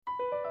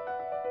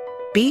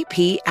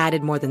BP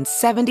added more than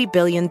 $70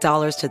 billion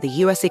to the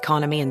U.S.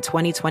 economy in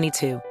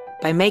 2022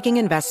 by making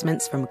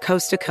investments from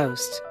coast to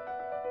coast.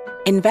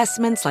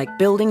 Investments like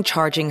building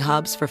charging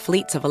hubs for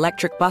fleets of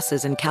electric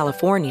buses in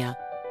California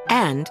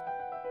and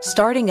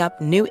starting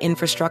up new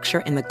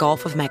infrastructure in the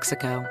Gulf of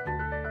Mexico.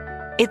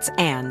 It's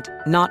and,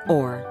 not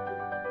or.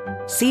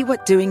 See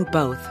what doing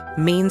both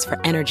means for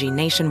energy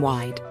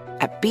nationwide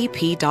at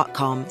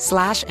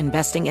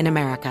bp.com/investing in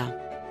America.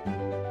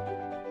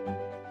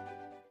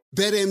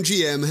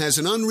 BetMGM has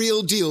an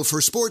unreal deal for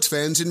sports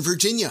fans in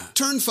Virginia.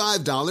 Turn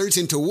 $5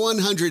 into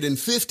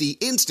 $150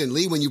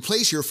 instantly when you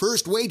place your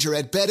first wager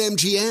at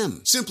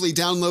BetMGM. Simply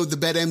download the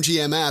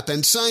BetMGM app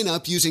and sign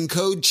up using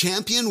code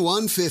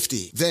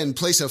CHAMPION150. Then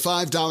place a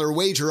 $5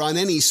 wager on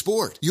any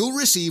sport. You'll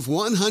receive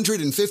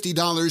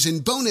 $150 in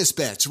bonus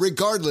bets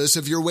regardless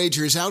of your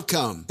wager's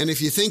outcome. And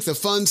if you think the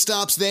fun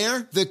stops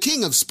there, the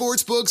King of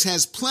Sportsbooks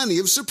has plenty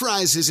of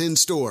surprises in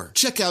store.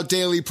 Check out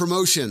daily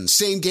promotions,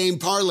 same-game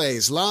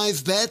parlays,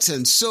 live bets,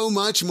 and so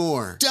much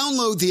more.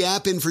 Download the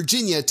app in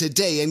Virginia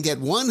today and get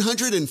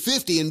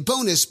 $150 in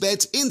bonus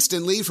bets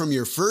instantly from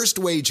your first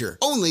wager.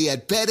 Only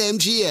at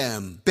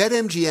BetMGM.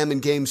 BetMGM and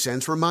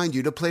GameSense remind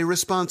you to play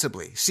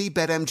responsibly. See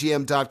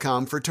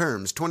BetMGM.com for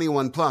terms.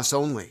 21 plus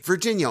only.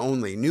 Virginia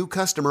only. New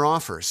customer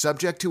offer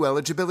subject to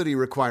eligibility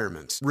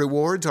requirements.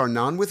 Rewards are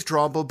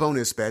non-withdrawable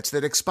bonus bets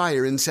that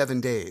expire in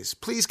 7 days.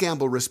 Please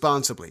gamble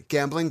responsibly.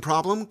 Gambling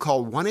problem?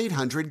 Call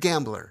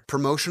 1-800-GAMBLER.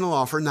 Promotional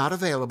offer not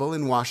available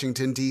in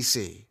Washington,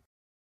 D.C.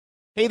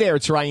 Hey there,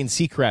 it's Ryan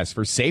Seacrest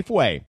for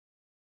Safeway.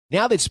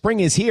 Now that spring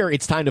is here,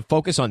 it's time to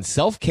focus on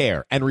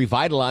self-care and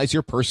revitalize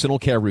your personal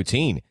care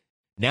routine.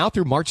 Now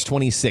through March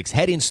 26,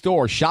 head in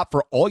store, shop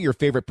for all your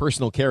favorite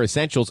personal care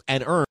essentials,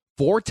 and earn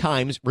 4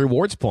 times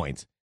rewards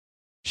points.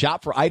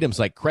 Shop for items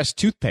like Crest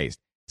toothpaste,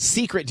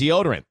 Secret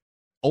deodorant,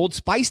 Old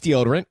Spice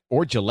deodorant,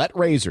 or Gillette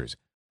razors.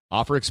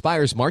 Offer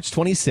expires March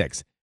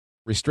 26.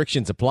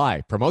 Restrictions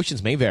apply.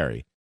 Promotions may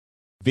vary.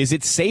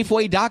 Visit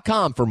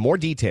Safeway.com for more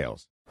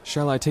details.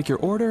 Shall I take your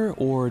order,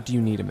 or do you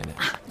need a minute?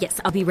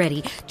 Yes, I'll be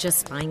ready.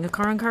 Just buying a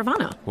car on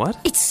Carvana. What?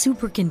 It's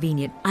super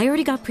convenient. I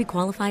already got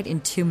pre-qualified in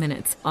 2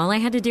 minutes. All I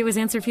had to do was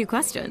answer a few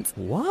questions.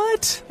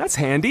 What? That's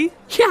handy.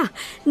 Yeah,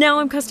 now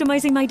I'm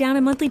customizing my down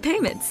and monthly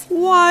payments.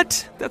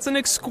 What? That's an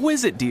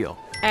exquisite deal.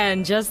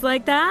 And just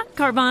like that,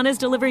 Carvana's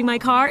delivering my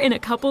car in a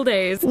couple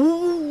days.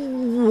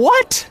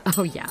 What?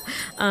 Oh, yeah.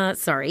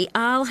 Sorry,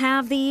 I'll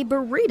have the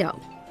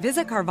burrito.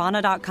 Visit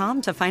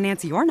Carvana.com to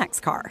finance your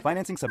next car.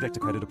 Financing subject to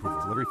credit approval.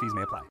 Delivery fees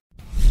may apply.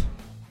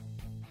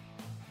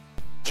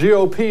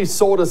 GOP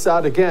sold us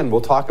out again.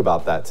 We'll talk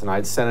about that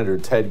tonight. Senator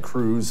Ted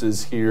Cruz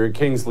is here.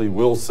 Kingsley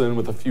Wilson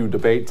with a few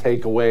debate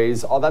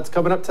takeaways. All that's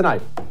coming up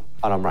tonight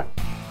on I'm Right.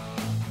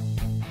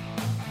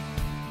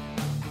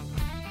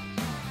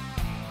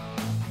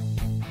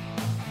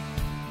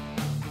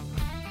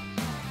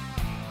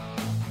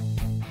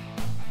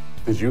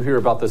 Did you hear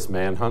about this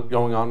manhunt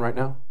going on right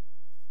now?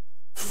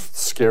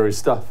 Scary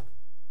stuff.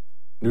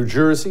 New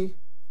Jersey,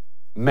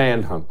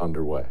 manhunt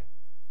underway.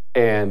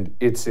 And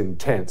it's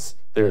intense.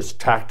 There's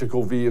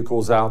tactical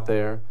vehicles out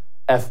there,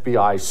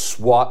 FBI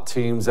SWAT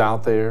teams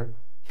out there.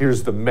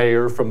 Here's the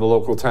mayor from the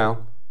local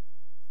town.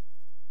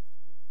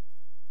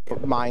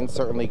 Minds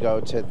certainly go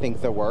to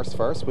think the worst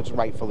first, which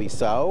rightfully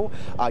so.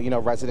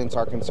 Residents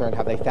are concerned,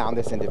 have they found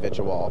this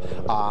individual?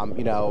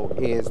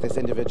 Is this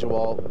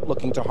individual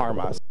looking to harm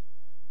us?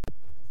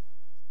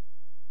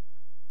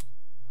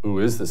 Who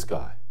is this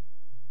guy?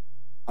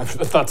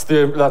 That's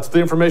the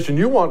information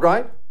you want,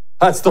 right?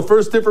 That's the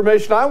first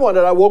information I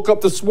wanted. I woke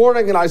up this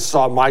morning and I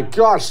saw, my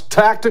gosh,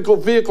 tactical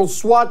vehicle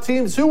SWAT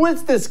teams. Who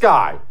is this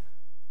guy?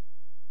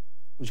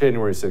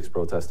 January 6th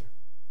protester.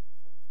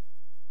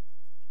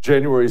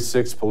 January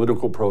 6th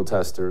political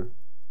protester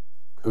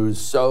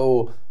who's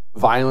so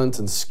violent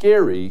and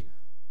scary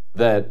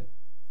that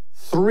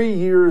 3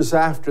 years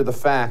after the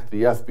fact,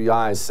 the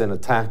FBI sent a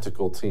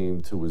tactical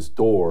team to his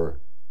door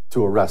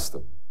to arrest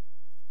him.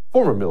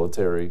 Former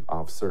military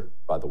officer,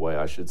 by the way,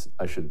 I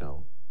should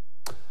know.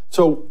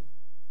 So,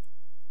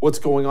 what's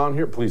going on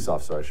here? Police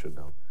officer, I should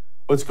know.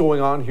 What's going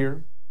on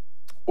here?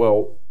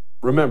 Well,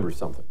 remember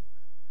something.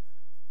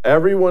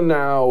 Everyone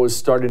now is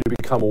starting to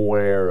become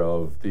aware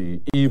of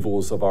the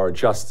evils of our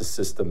justice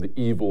system, the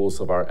evils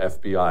of our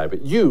FBI.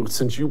 But you,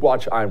 since you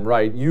watch I'm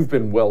Right, you've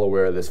been well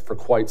aware of this for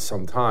quite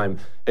some time,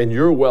 and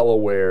you're well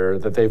aware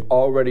that they've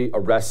already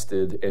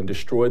arrested and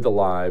destroyed the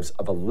lives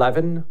of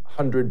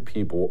 1,100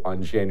 people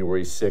on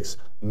January 6th,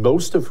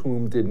 most of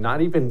whom did not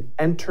even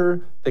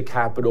enter the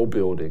Capitol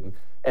building,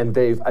 and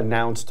they've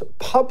announced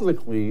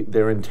publicly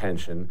their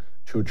intention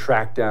to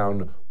track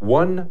down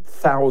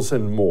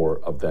 1,000 more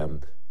of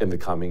them in the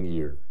coming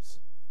years.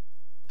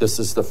 This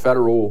is the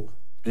Federal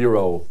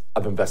Bureau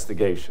of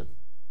Investigation,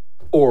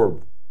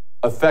 or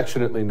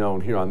affectionately known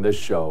here on this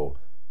show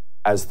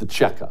as the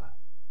Cheka.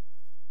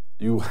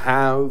 You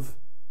have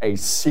a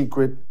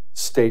secret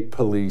state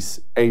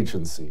police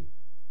agency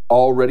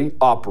already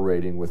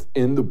operating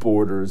within the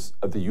borders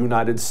of the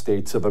United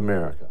States of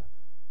America.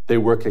 They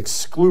work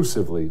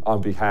exclusively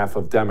on behalf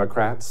of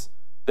Democrats.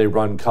 They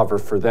run cover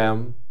for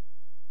them.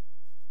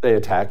 they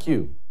attack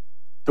you.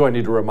 Do I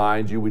need to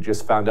remind you, we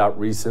just found out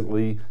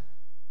recently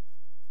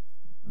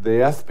the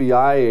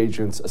FBI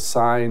agents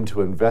assigned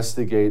to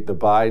investigate the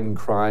Biden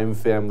crime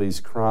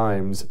family's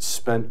crimes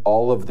spent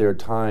all of their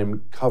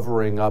time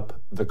covering up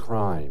the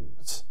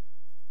crimes.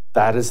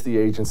 That is the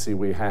agency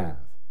we have.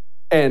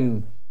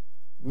 And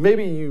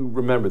maybe you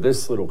remember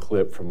this little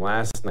clip from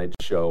last night's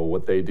show,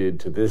 what they did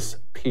to this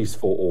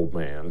peaceful old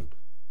man.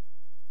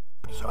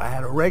 So I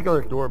had a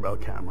regular doorbell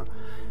camera,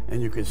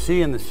 and you could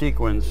see in the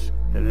sequence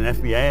that an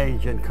FBI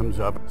agent comes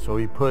up, so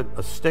he put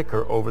a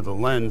sticker over the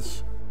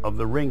lens of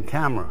the Ring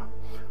camera.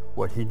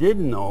 What he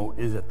didn't know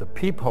is that the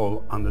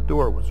peephole on the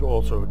door was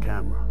also a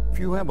camera. If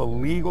you have a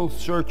legal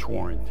search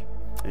warrant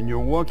and you're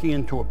walking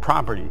into a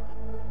property,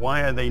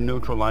 why are they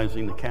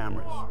neutralizing the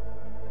cameras?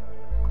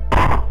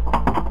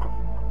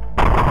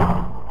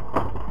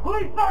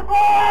 Police,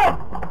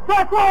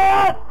 search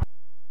warrant!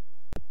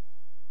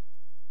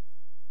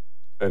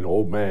 An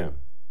old man.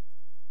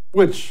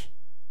 Which,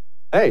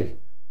 hey,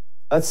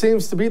 that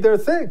seems to be their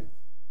thing.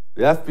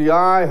 The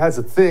FBI has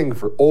a thing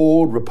for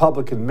old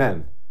Republican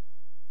men.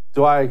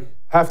 Do I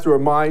have to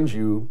remind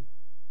you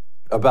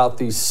about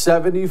the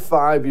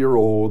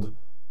 75-year-old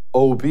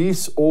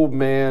obese old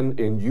man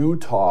in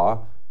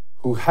Utah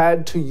who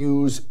had to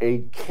use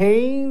a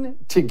cane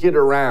to get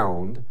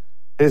around?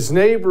 His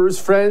neighbors,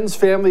 friends,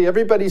 family,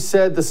 everybody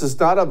said this is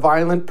not a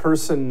violent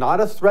person,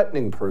 not a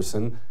threatening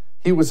person.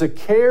 He was a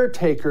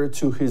caretaker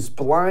to his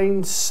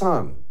blind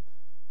son.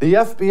 The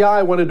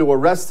FBI wanted to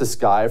arrest this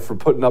guy for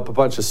putting up a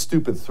bunch of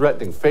stupid,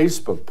 threatening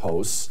Facebook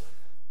posts.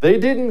 They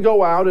didn't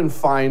go out and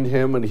find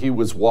him when he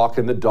was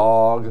walking the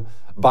dog,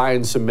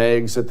 buying some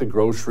eggs at the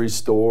grocery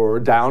store,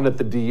 down at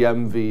the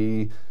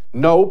DMV.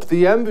 Nope,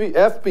 the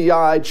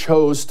FBI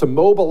chose to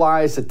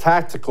mobilize a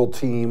tactical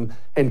team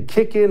and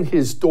kick in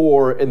his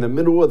door in the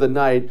middle of the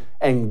night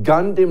and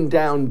gunned him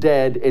down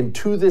dead. And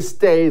to this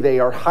day, they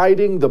are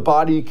hiding the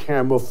body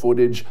camera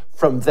footage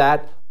from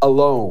that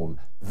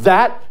alone.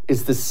 That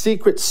is the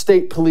secret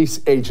state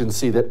police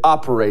agency that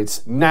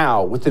operates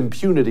now with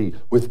impunity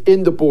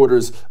within the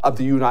borders of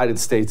the United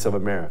States of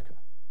America.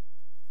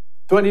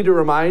 Do I need to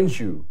remind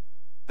you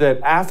that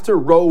after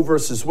Roe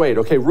versus Wade,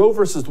 Roe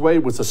versus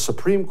Wade was a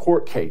Supreme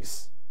Court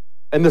case,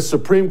 and the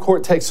Supreme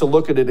Court takes a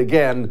look at it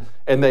again,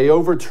 and they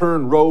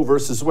overturn Roe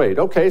versus Wade.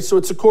 Okay, so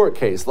it's a court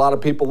case. A lot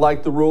of people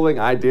liked the ruling.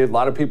 I did. A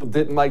lot of people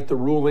didn't like the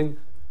ruling.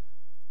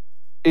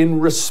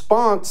 In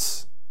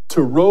response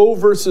to Roe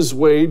versus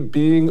Wade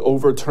being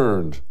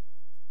overturned,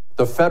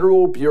 the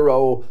Federal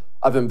Bureau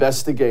of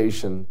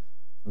Investigation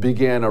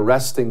began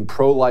arresting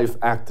pro-life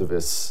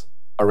activists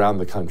around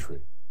the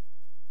country.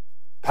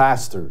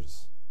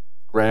 Pastors,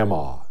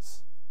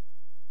 grandmas,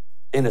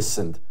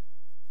 innocent,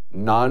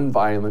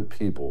 nonviolent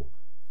people,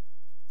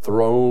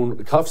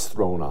 cuffs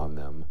thrown on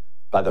them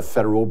by the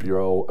Federal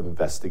Bureau of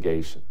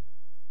Investigation.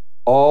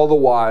 All the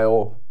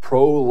while,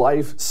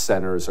 pro-life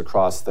centers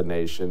across the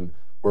nation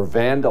were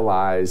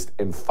vandalized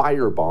and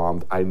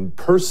firebombed. I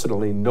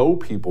personally know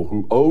people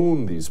who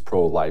own these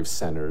pro-life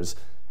centers.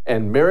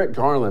 And Merrick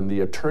Garland,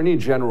 the Attorney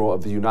General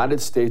of the United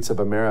States of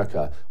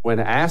America, when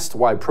asked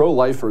why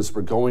pro-lifers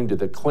were going to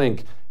the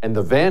clink and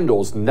the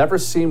vandals never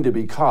seemed to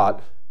be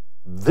caught,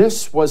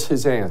 this was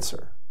his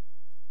answer.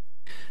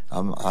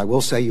 I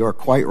will say you're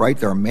quite right.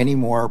 There are many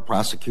more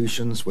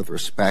prosecutions with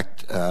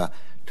respect to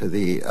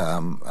the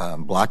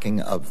blocking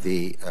of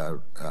the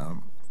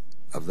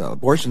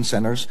abortion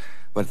centers,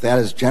 but that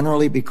is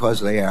generally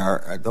because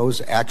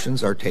those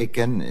actions are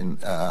taken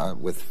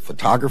with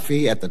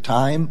photography at the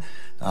time,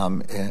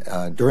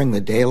 during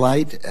the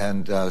daylight,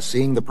 and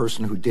seeing the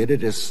person who did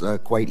it is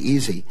quite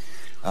easy.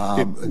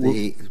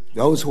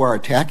 Those who are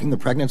attacking the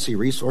pregnancy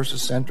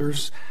resources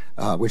centers,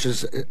 which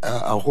is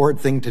a horrid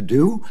thing to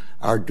do,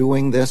 are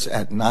doing this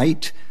at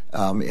night,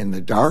 in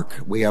the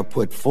dark. We have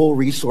put full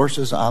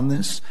resources on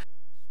this.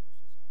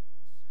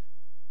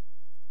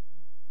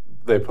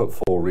 They put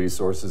full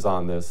resources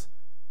on this.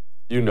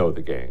 You know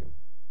the game.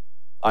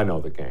 I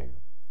know the game.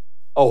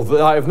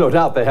 Oh, I have no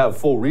doubt they have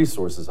full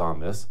resources on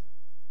this.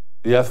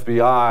 The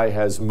FBI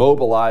has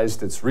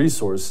mobilized its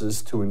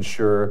resources to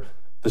ensure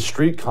the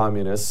street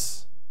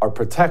communists are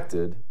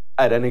protected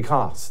at any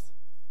cost.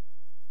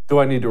 Do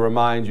I need to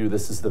remind you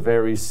this is the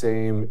very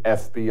same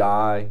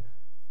FBI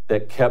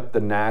that kept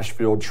the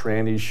Nashville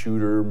tranny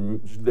shooter,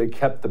 they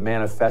kept the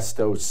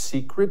manifesto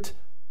secret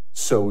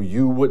so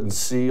you wouldn't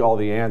see all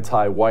the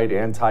anti-white,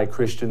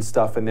 anti-Christian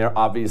stuff in there?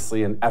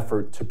 Obviously an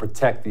effort to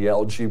protect the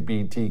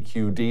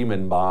LGBTQ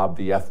demon mob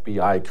the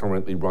FBI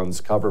currently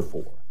runs cover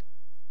for.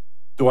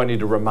 Do I need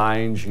to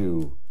remind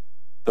you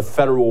the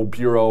Federal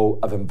Bureau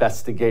of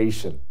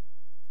Investigation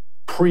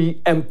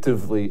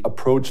preemptively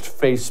approached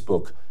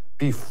Facebook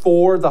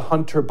before the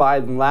Hunter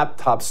Biden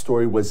laptop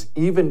story was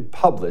even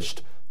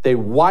published? They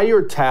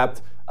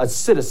wiretapped a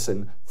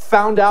citizen,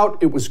 found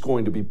out it was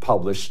going to be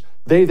published.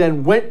 They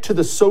then went to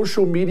the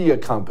social media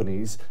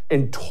companies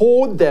and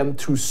told them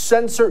to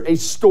censor a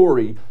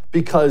story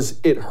because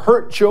it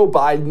hurt Joe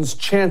Biden's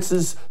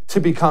chances to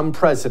become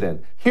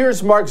president.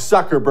 Here's Mark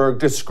Zuckerberg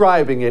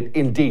describing it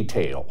in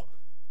detail.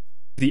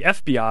 The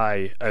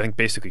FBI, I think,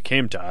 basically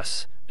came to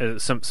us,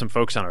 some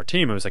folks on our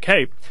team, and was like,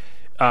 hey,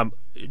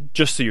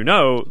 just so you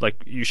know,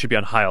 like, you should be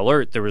on high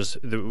alert.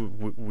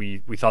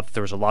 We thought that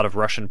there was a lot of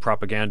Russian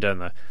propaganda in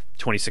the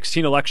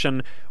 2016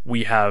 election.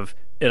 We have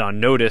it on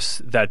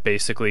notice that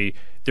basically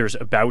there's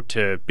about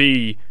to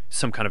be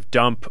some kind of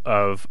dump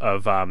of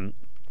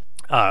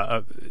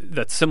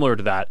that's similar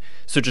to that.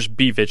 So just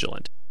be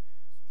vigilant.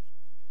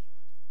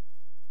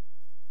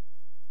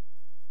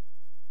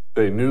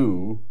 They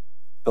knew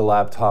the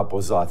laptop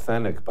was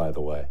authentic, by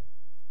the way,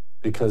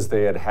 because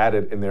they had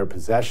it in their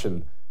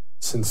possession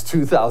since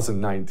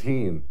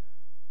 2019.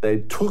 They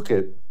took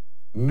it,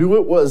 knew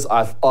it was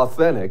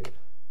authentic,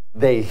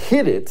 they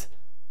hid it,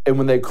 and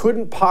when they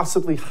couldn't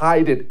possibly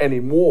hide it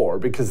anymore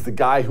because the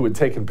guy who had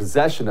taken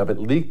possession of it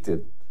leaked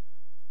it,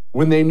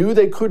 when they knew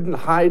they couldn't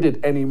hide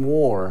it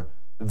anymore,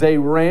 they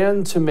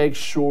ran to make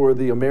sure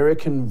the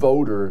American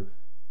voter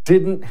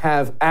didn't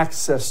have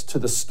access to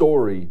the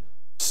story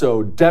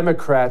so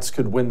Democrats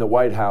could win the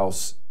White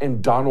House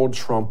and Donald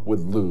Trump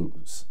would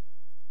lose.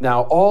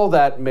 Now, all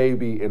that may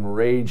be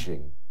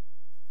enraging,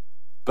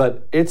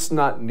 but it's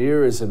not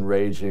near as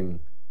enraging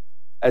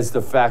as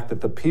the fact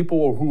that the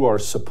people who are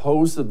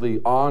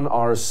supposedly on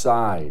our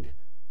side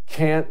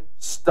can't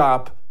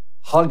stop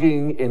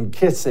hugging and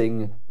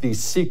kissing the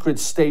secret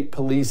state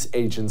police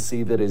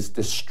agency that is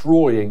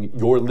destroying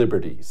your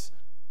liberties.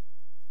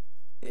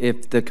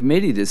 If the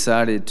committee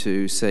decided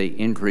to, say,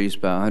 increase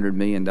by $100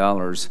 million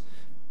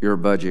your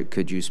budget,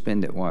 could you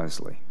spend it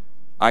wisely?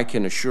 I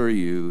can assure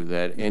you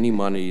that any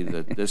money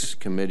that this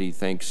committee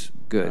thinks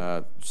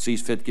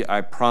sees fit, I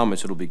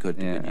promise it'll be good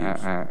to good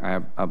use.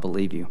 I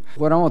believe you.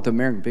 What I want the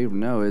American people to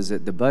know is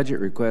that the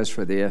budget request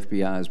for the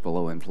FBI is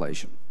below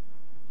inflation.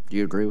 Do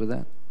you agree with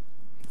that?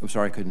 I'm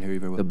sorry, I couldn't hear you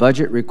very well. The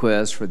budget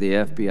request for the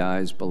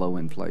FBI is below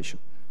inflation.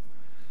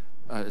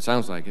 It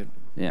sounds like it.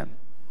 Yeah.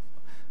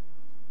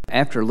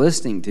 After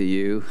listening to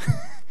you,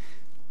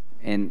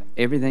 and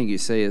everything you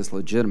say is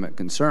legitimate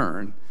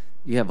concern,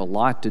 you have a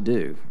lot to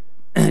do.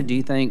 Do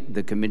you think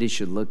the committee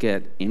should look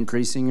at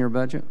increasing your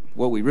budget?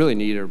 What we really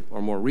need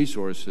are more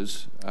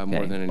resources, more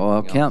than anything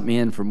else. Count me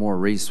in for more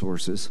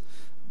resources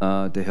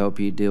to help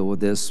you deal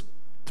with this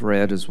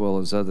threat as well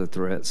as other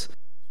threats.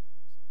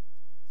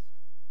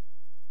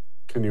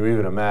 Can you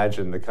even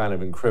imagine the kind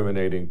of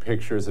incriminating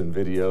pictures and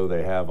video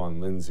they have on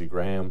Lindsey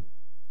Graham?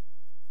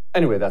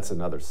 Anyway, that's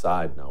another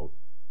side note.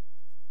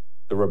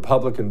 The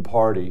Republican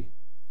Party,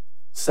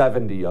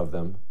 70 of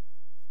them,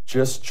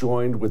 just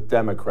joined with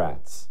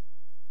Democrats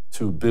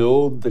to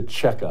build the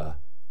Cheka,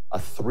 a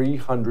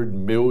 $300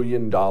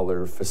 million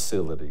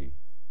facility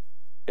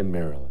in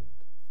Maryland.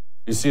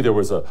 You see, there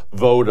was a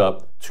vote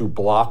up to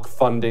block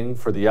funding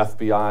for the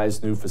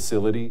FBI's new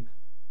facility.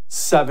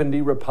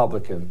 70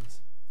 Republicans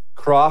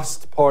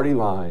crossed party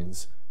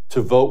lines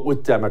to vote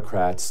with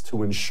Democrats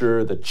to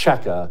ensure the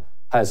Cheka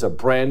has a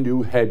brand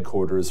new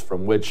headquarters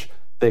from which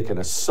they can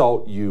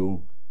assault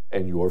you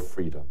and your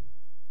freedom.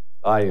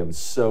 I am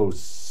so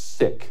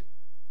sick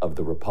of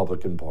the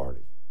Republican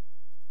Party.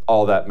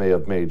 All that may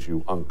have made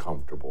you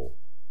uncomfortable,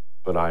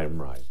 but I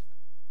am right.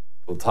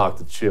 We'll talk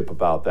to Chip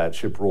about that.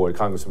 Chip Roy,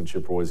 Congressman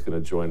Chip Roy is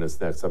going to join us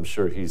next. I'm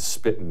sure he's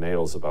spitting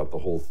nails about the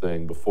whole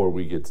thing. Before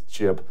we get to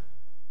Chip,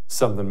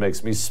 something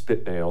makes me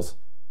spit nails.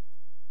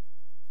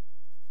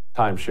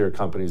 Timeshare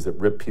companies that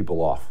rip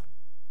people off.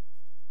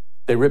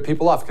 They rip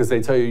people off because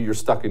they tell you you're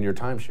stuck in your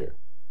timeshare.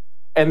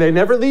 And they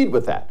never lead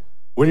with that.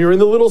 When you're in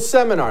the little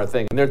seminar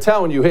thing and they're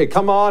telling you, hey,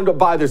 come on, go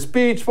buy this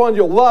beach fund,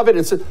 you'll love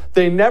it.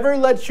 They never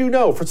let you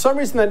know. For some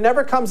reason, that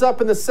never comes up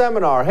in the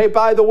seminar. Hey,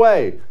 by the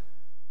way,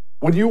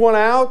 when you want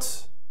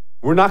out,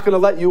 we're not going to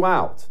let you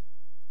out.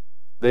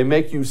 They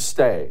make you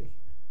stay.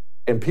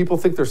 And people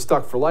think they're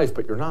stuck for life,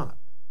 but you're not.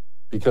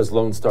 Because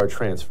Lone Star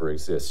Transfer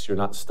exists. You're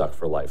not stuck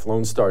for life.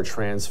 Lone Star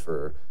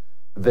Transfer,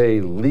 they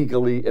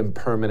legally and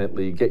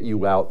permanently get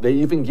you out. They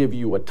even give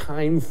you a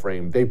time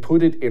frame. They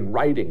put it in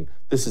writing.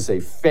 This is a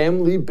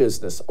family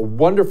business, a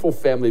wonderful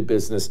family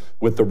business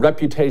with the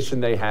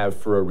reputation they have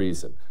for a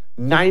reason.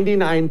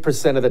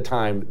 99% of the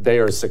time, they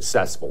are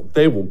successful.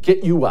 They will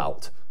get you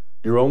out.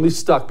 You're only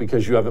stuck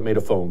because you haven't made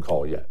a phone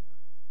call yet.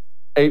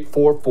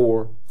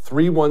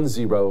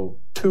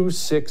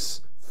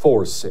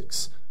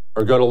 844-310-2646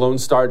 or go to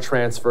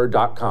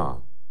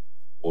LoneStarTransfer.com.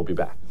 We'll be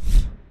back.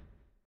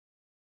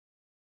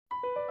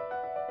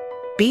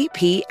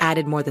 BP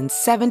added more than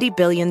 $70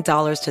 billion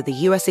to the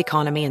U.S.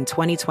 economy in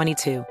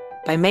 2022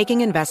 by making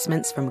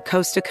investments from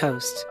coast to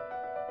coast.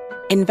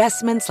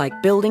 Investments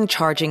like building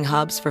charging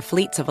hubs for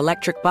fleets of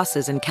electric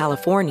buses in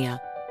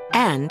California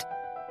and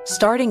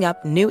starting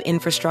up new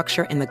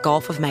infrastructure in the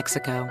Gulf of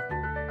Mexico.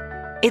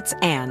 It's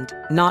and,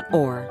 not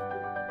or.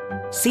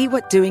 See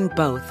what doing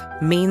both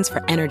means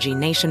for energy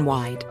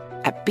nationwide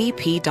at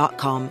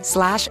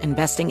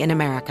bp.com/investing in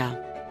America.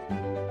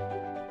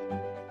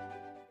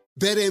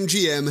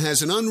 BetMGM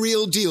has an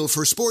unreal deal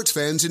for sports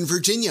fans in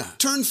Virginia.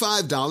 Turn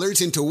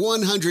 $5 into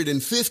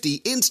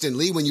 $150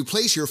 instantly when you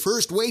place your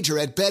first wager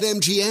at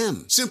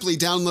BetMGM. Simply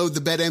download the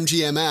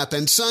BetMGM app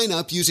and sign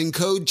up using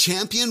code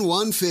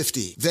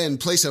CHAMPION150. Then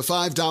place a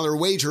 $5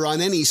 wager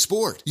on any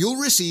sport. You'll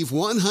receive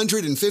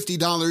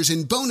 $150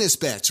 in bonus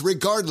bets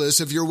regardless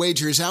of your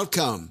wager's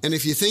outcome. And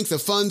if you think the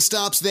fun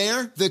stops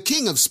there, the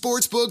King of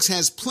Sportsbooks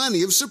has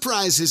plenty of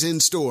surprises in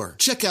store.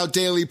 Check out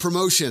daily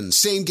promotions,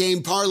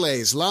 same-game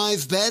parlays,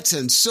 live bets,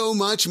 and so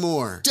much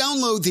more.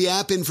 Download the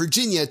app in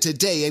Virginia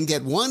today and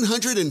get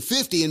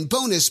 $150 in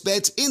bonus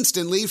bets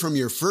instantly from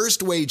your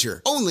first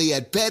wager. Only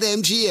at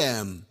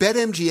BetMGM.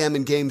 BetMGM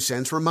and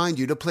GameSense remind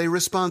you to play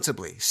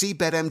responsibly. See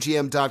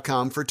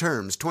BetMGM.com for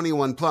terms.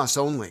 21 plus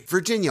only.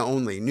 Virginia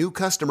only. New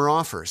customer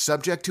offer.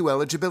 Subject to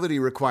eligibility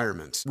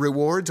requirements.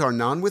 Rewards are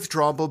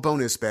non-withdrawable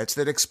bonus bets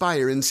that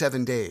expire in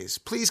 7 days.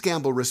 Please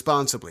gamble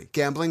responsibly.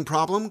 Gambling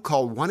problem?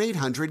 Call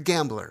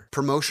 1-800-GAMBLER.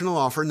 Promotional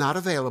offer not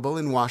available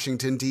in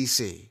Washington,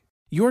 D.C.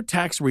 Your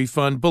tax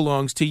refund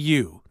belongs to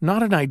you,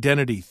 not an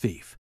identity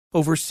thief.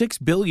 Over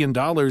 $6 billion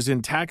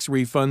in tax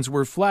refunds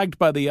were flagged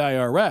by the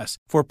IRS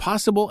for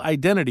possible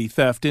identity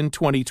theft in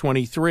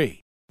 2023.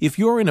 If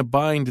you're in a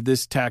bind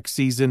this tax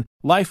season,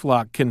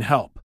 LifeLock can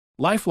help.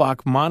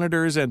 LifeLock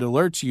monitors and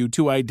alerts you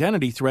to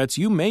identity threats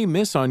you may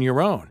miss on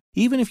your own,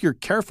 even if you're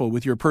careful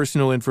with your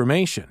personal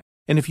information.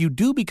 And if you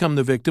do become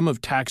the victim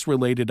of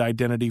tax-related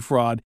identity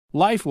fraud,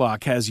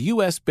 LifeLock has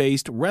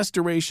U.S.-based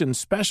restoration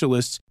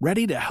specialists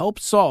ready to help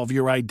solve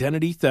your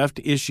identity theft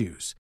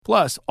issues.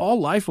 Plus,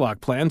 all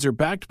LifeLock plans are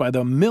backed by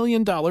the $1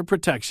 Million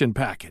Protection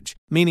Package,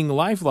 meaning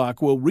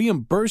LifeLock will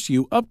reimburse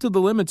you up to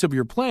the limits of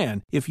your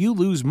plan if you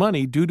lose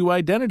money due to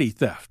identity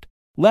theft.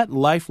 Let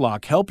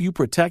LifeLock help you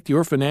protect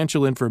your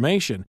financial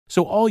information,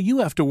 so all you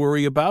have to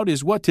worry about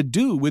is what to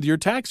do with your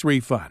tax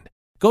refund.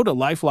 Go to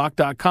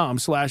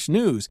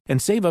LifeLock.com/news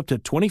and save up to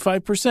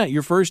 25%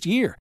 your first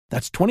year.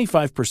 That's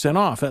 25%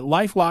 off at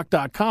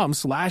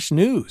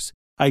LifeLock.com/news.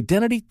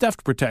 Identity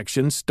theft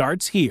protection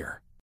starts here.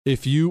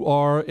 If you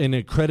are an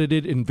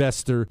accredited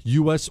investor,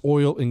 U.S.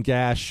 oil and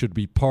gas should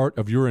be part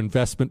of your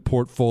investment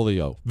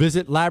portfolio.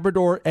 Visit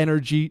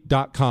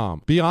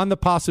LabradorEnergy.com. Beyond the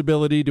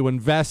possibility to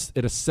invest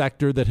in a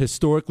sector that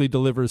historically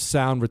delivers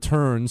sound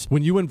returns,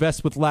 when you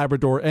invest with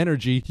Labrador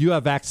Energy, you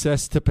have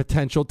access to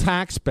potential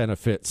tax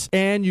benefits,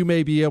 and you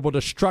may be able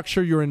to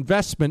structure your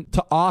investment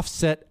to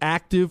offset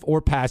active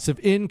or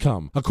passive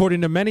income. According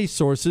to many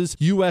sources,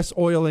 U.S.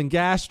 oil and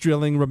gas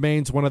drilling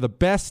remains one of the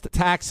best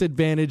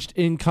tax-advantaged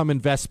income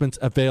investments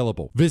available.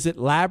 Visit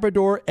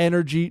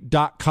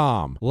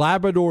LabradorEnergy.com.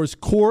 Labrador's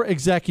core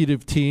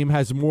executive team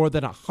has more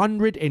than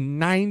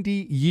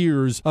 190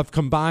 years of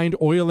combined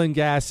oil and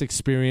gas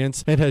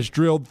experience and has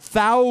drilled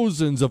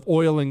thousands of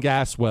oil and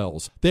gas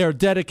wells. They are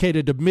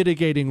dedicated to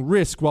mitigating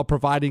risk while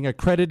providing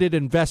accredited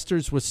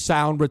investors with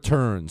sound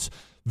returns.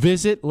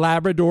 Visit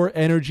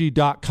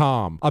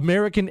LabradorEnergy.com.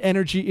 American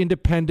energy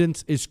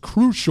independence is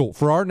crucial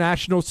for our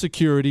national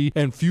security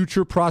and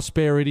future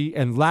prosperity,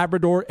 and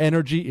Labrador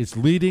Energy is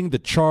leading the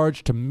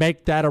charge to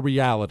make that a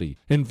reality.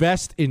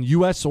 Invest in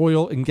U.S.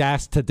 oil and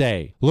gas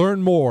today.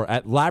 Learn more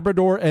at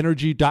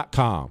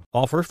LabradorEnergy.com.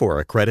 Offer for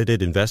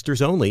accredited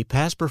investors only.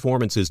 Past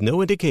performance is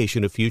no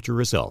indication of future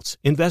results.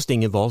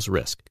 Investing involves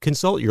risk.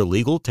 Consult your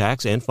legal,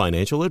 tax, and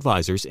financial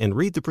advisors and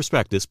read the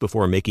prospectus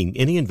before making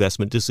any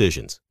investment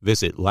decisions.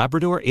 Visit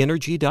LabradorEnergy.com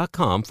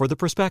for the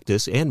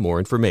prospectus and more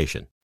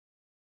information.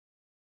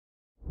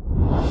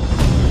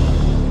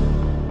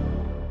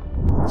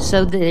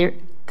 So the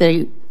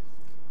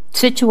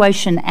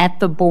situation at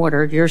the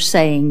border, you're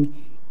saying,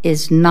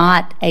 is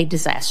not a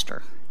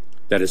disaster?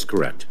 That is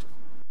correct.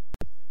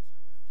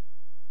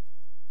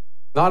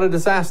 Not a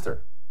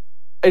disaster.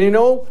 And you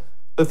know,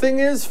 the thing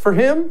is, for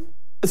him,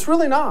 it's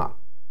really not.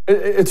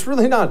 It's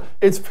really not.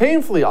 It's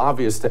painfully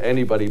obvious to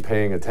anybody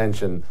paying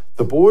attention.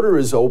 The border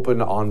is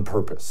open on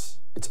purpose.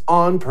 It's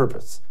on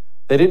purpose.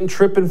 They didn't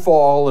trip and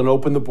fall and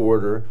open the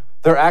border.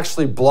 They're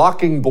actually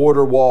blocking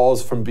border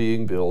walls from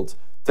being built.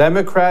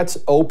 Democrats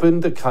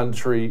opened the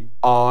country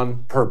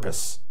on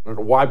purpose. I don't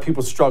know why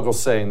people struggle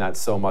saying that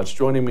so much.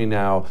 Joining me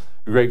now,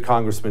 great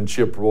Congressman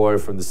Chip Roy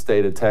from the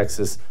state of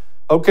Texas.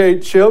 Okay,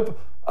 Chip,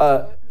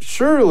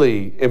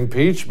 surely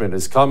impeachment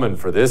is coming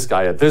for this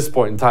guy at this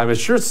point in time. It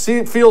sure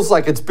feels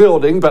like it's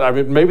building, but I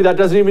mean, maybe that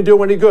doesn't even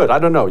do any good. I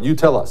don't know. You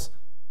tell us.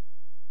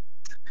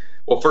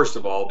 Well, first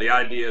of all, the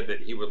idea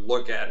that he would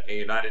look at a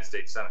United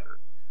States senator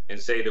and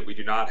say that we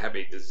do not have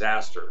a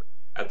disaster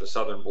at the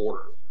southern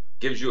border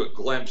gives you a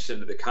glimpse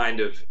into the kind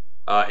of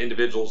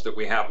individuals that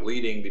we have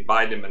leading the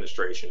Biden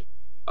administration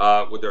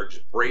with their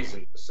just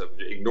brazenness of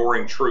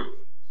ignoring truth.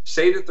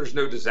 Say that there's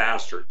no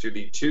disaster to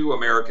the 2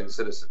 American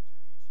citizens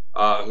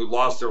who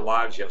lost their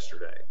lives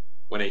yesterday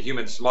when a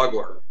human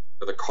smuggler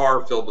with a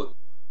car filled with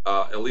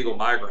illegal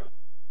migrants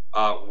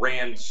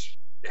ran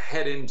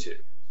head into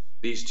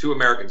these 2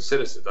 American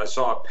citizens. I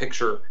saw a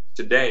picture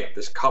today of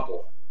this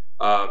couple,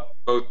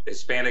 both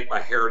Hispanic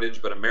by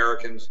heritage, but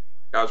Americans.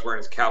 Guy was wearing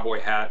his cowboy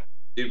hat.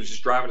 Dude was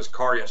just driving his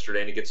car yesterday,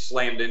 and he gets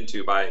slammed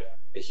into by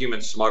a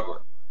human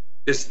smuggler.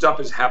 This stuff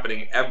is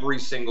happening every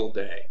single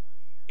day.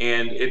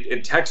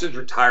 And Texans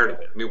are tired of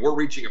it. I mean, we're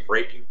reaching a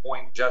breaking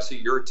point. Jesse,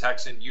 you're a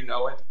Texan. You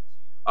know it.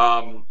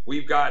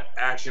 We've got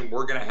action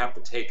we're going to have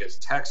to take as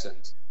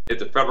Texans if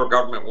the federal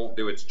government won't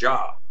do its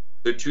job.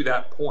 So to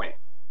that point,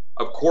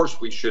 of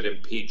course we should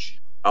impeach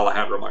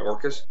Alejandro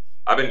Mayorkas.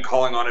 I've been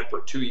calling on it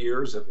for 2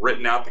 years. I've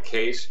written out the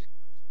case.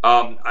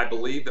 I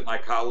believe that my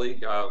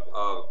colleague,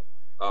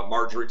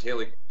 Marjorie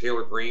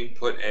Taylor Greene,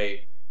 put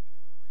a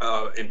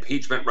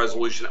impeachment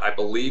resolution, I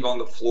believe, on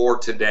the floor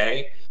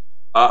today.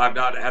 I've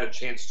not had a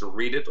chance to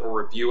read it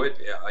or review it.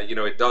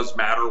 It does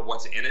matter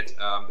what's in it.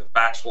 The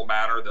facts will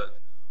matter. The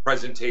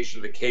presentation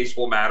of the case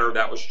will matter.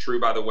 That was true,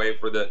 by the way,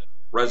 for the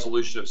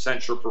resolution of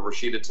censure for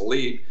Rashida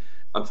Tlaib.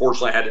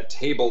 Unfortunately, I had to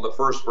table the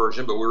first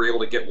version, but we were able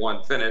to get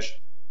one finished.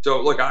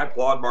 So, look, I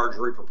applaud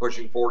Marjorie for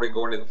pushing forward and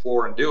going to the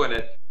floor and doing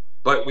it.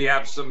 But we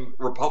have some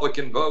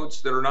Republican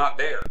votes that are not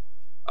there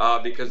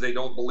because they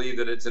don't believe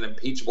that it's an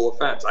impeachable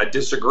offense. I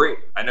disagree.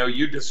 I know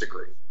you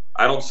disagree.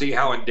 I don't see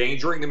how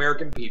endangering the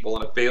American people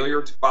and a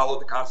failure to follow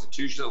the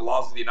Constitution and the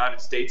laws of the United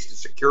States to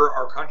secure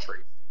our country,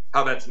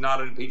 how that's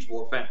not an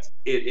impeachable offense.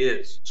 It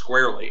is,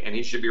 squarely, and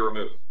he should be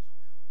removed.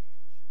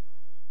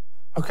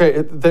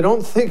 Okay, they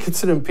don't think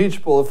it's an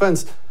impeachable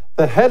offense.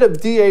 The head of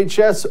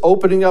DHS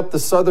opening up the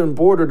southern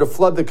border to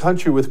flood the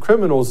country with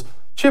criminals.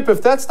 Chip,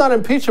 if that's not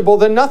impeachable,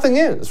 then nothing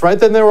is, right?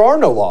 Then there are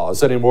no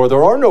laws anymore.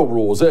 There are no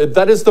rules.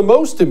 That is the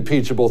most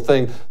impeachable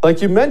thing.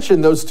 Like you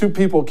mentioned, those 2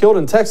 people killed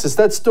in Texas,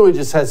 that story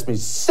just has me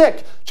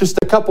sick. Just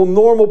a couple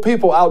normal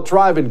people out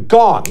driving,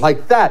 gone,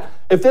 like that.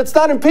 If it's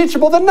not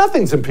impeachable, then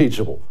nothing's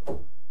impeachable.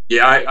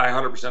 Yeah, I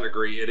 100%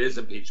 agree. It is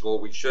impeachable.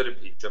 We should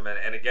impeach him.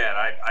 And again,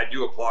 I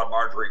do applaud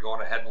Marjorie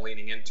going ahead and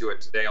leaning into it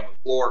today on the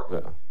floor.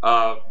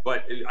 Yeah.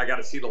 But I got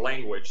to see the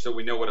language so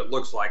we know what it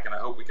looks like. And I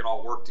hope we can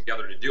all work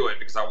together to do it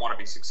because I want to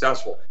be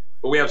successful.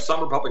 But we have some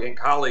Republican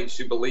colleagues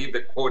who believe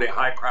that, quote, a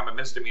high crime and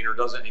misdemeanor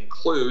doesn't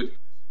include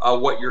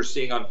what you're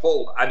seeing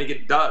unfold. I think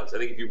it does. I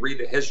think if you read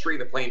the history,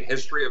 the plain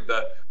history of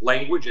the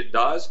language, it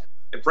does.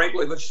 And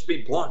frankly, let's just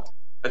be blunt.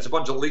 That's a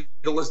bunch of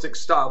legalistic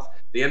stuff.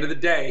 At the end of the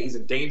day, he's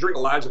endangering the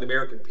lives of the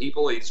American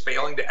people. He's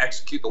failing to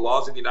execute the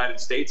laws of the United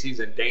States. He's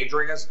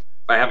endangering us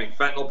by having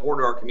fentanyl poured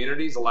into our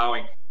communities,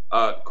 allowing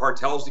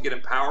cartels to get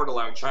empowered,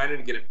 allowing China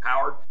to get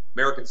empowered,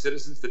 American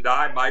citizens to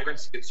die,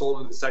 migrants to get sold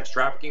into the sex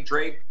trafficking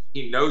trade.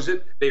 He knows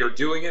it. They are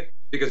doing it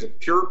because of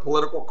pure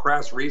political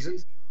crass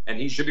reasons, and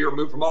he should be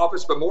removed from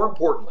office. But more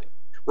importantly,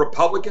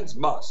 Republicans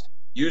must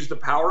use the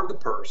power of the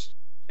purse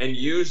and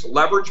use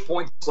leverage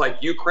points like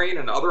Ukraine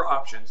and other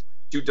options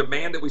to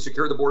demand that we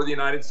secure the border of the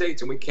United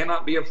States. And we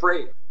cannot be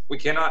afraid. We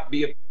cannot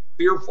be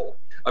fearful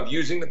of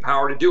using the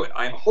power to do it.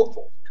 I am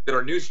hopeful that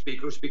our new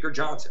speaker, Speaker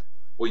Johnson,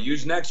 will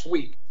use next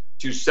week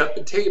to set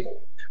the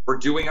table for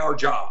doing our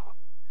job.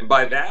 And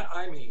by that,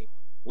 I mean,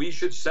 we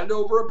should send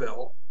over a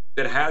bill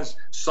that has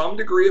some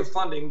degree of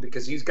funding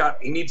because he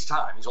needs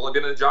time. He's only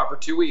been in the job for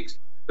 2 weeks.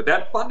 But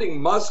that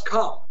funding must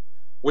come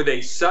with a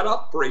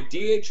setup for a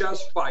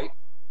DHS fight,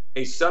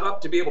 a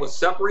setup to be able to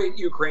separate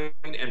Ukraine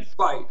and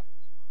fight.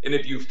 And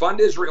if you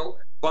fund Israel,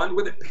 fund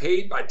with it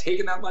paid by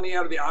taking that money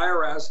out of the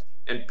IRS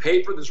and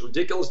pay for this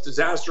ridiculous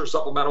disaster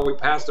supplemental we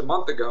passed a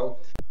month ago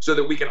so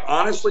that we can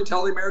honestly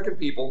tell the American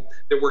people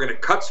that we're going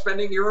to cut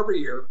spending year over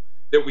year,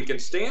 that we can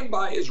stand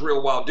by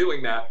Israel while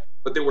doing that,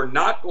 but that we're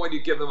not going to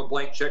give them a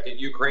blank check in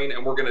Ukraine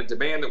and we're going to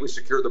demand that we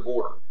secure the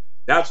border.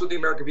 That's what the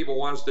American people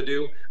want us to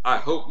do. I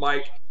hope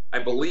Mike, I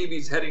believe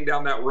he's heading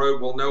down that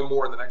road. We'll know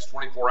more in the next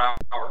 24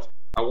 hours.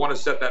 I want to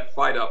set that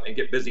fight up and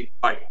get busy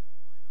fighting.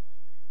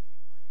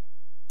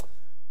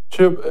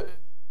 Chip,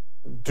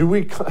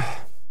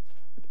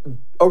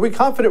 are we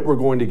confident we're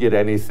going to get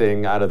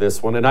anything out of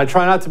this one? And I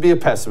try not to be a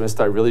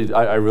pessimist. I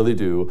really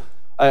do.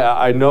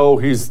 I know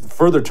he's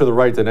further to the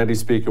right than any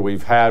speaker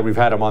we've had. We've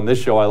had him on this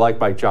show. I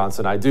like Mike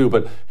Johnson. I do.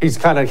 But he's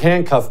kind of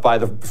handcuffed by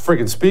the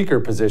friggin' speaker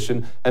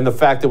position and the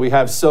fact that we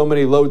have so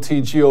many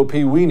low-T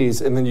GOP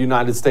weenies in the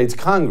United States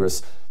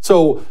Congress.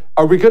 So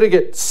are we going to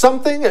get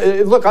something?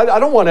 Look, I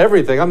don't want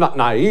everything. I'm not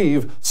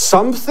naive.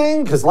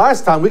 Something? Because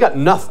last time we got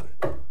nothing.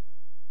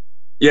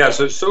 Yeah,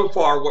 so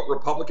far what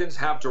Republicans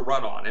have to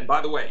run on, and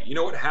by the way, you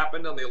know what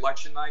happened on the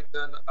election night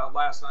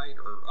last night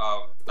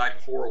or night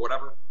before or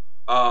whatever?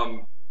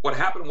 What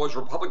happened was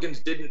Republicans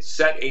didn't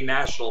set a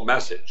national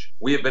message.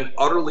 We have been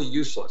utterly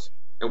useless.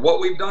 And what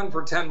we've done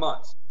for 10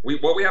 months,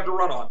 what we have to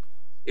run on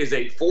is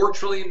a $4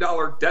 trillion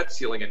debt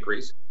ceiling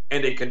increase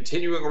and a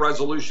continuing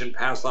resolution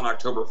passed on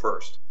October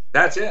 1st.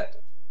 That's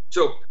it.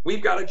 So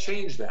we've got to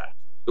change that.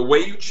 The way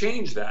you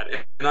change that,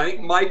 and I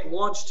think Mike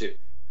wants to,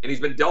 and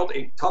he's been dealt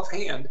a tough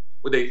hand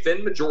with a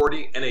thin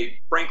majority and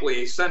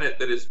frankly, a Senate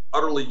that is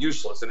utterly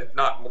useless. And if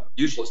not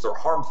useless, they're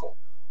harmful.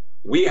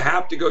 We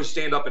have to go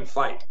stand up and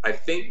fight. I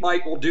think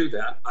Mike will do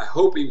that. I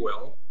hope he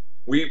will.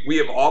 We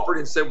have offered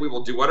and said we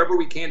will do whatever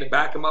we can to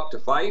back him up to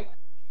fight.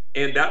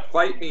 And that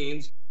fight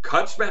means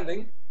cut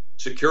spending,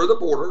 secure the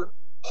border,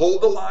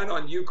 hold the line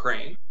on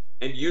Ukraine,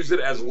 and use it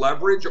as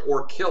leverage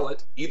or kill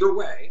it, either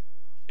way.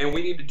 And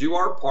we need to do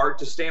our part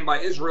to stand by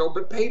Israel,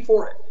 but pay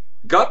for it.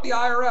 gut the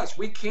IRS.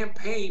 We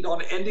campaigned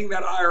on ending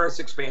that IRS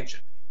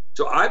expansion.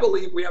 So I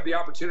believe we have the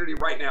opportunity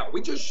right now.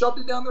 We just shoved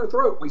it down their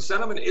throat. We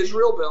sent them an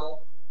Israel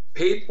bill,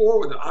 paid for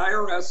with an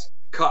IRS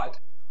cut.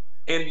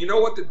 And you know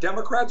what the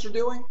Democrats are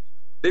doing?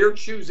 They're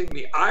choosing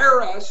the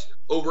IRS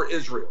over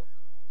Israel.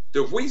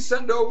 So if we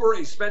send over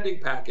a spending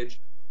package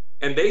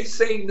and they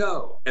say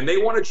no, and they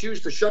want to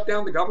choose to shut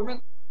down the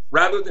government,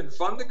 rather than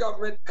fund the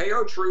government, pay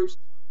our troops,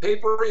 pay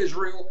for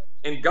Israel,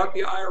 and gut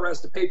the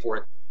IRS to pay for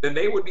it, then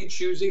they would be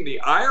choosing the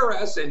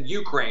IRS and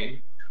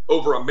Ukraine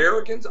over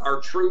Americans,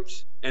 our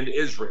troops, and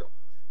Israel.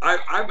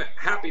 I'm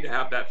happy to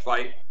have that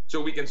fight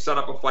so we can set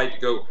up a fight to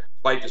go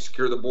fight to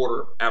secure the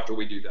border after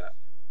we do that.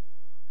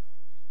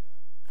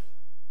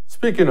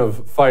 Speaking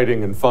of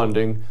fighting and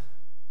funding,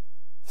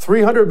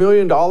 $300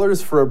 million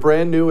for a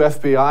brand new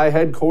FBI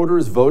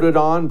headquarters voted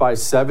on by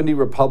 70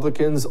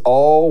 Republicans,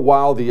 all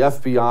while the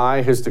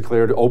FBI has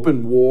declared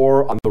open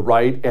war on the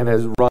right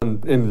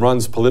and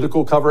runs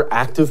political cover,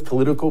 active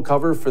political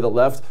cover for the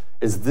left.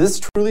 Is this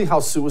truly how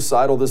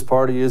suicidal this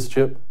party is,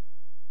 Chip?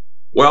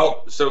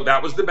 Well, so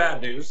that was the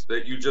bad news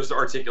that you just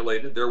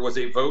articulated. There was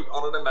a vote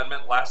on an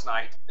amendment last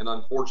night, and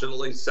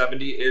unfortunately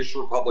 70-ish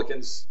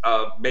Republicans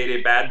made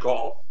a bad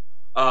call.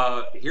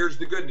 Here's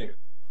the good news.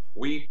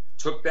 We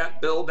took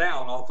that bill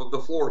down off of the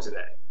floor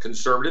today.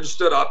 Conservatives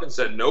stood up and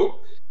said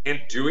nope. And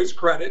to his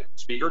credit,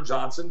 Speaker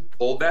Johnson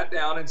pulled that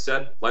down and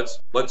said,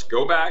 let's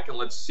go back and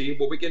let's see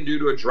what we can do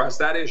to address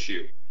that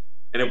issue.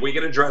 And if we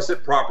can address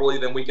it properly,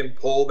 then we can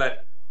pull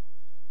that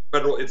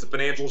it's a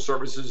financial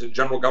services and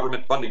general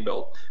government funding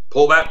bill,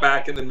 pull that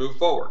back and then move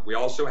forward. We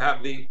also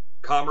have the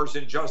Commerce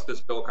and Justice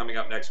bill coming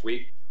up next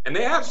week. And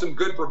they have some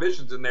good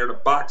provisions in there to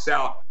box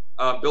out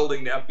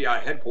building the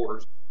FBI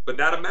headquarters. But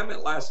that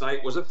amendment last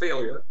night was a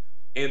failure.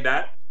 And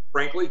that,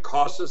 frankly,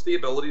 cost us the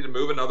ability to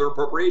move another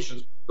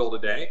appropriations bill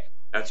today.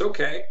 That's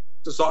okay.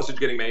 It's a sausage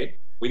getting made.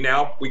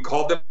 We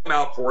called them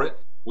out for it.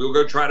 We'll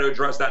go try to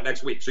address that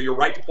next week. So you're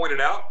right to point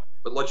it out,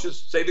 but let's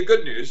just say the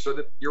good news so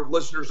that your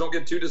listeners don't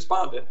get too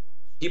despondent.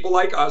 People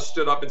like us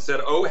stood up and said,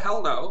 oh,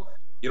 hell no,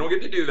 you don't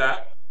get to do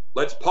that.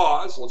 Let's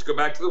pause. Let's go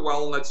back to the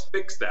well and let's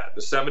fix that.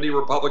 The 70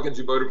 Republicans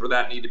who voted for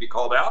that need to be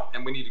called out,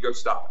 and we need to go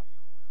stop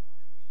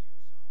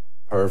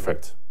it.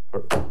 Perfect.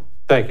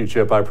 Thank you,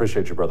 Chip. I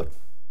appreciate you, brother.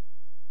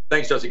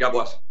 Thanks, Jesse. God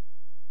bless.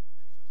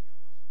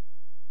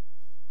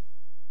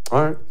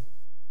 All right.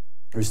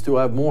 We still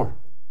have more.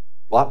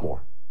 A lot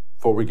more.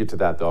 Before we get to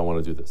that, though, I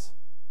want to do this.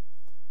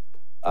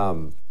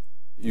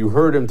 You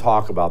heard him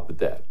talk about the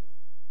debt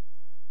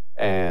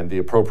and the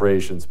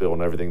appropriations bill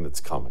and everything that's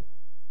coming.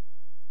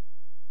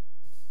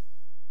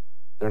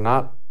 They're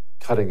not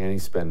cutting any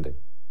spending.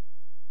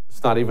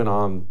 It's not even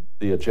on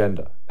the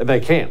agenda. And they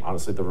can't.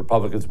 Honestly, the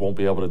Republicans won't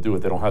be able to do it.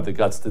 They don't have the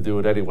guts to do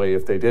it anyway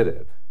if they did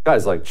it.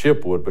 Guys like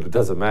Chip would, but it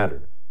doesn't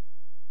matter.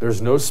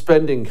 There's no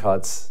spending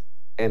cuts,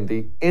 and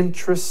the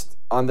interest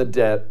on the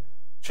debt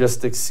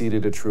just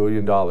exceeded $1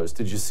 trillion.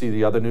 Did you see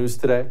the other news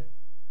today?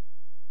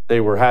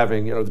 They were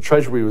having, the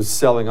Treasury was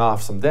selling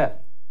off some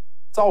debt.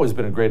 It's always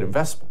been a great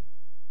investment.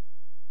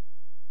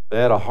 They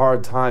had a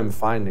hard time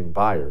finding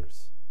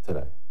buyers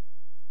today.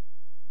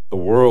 The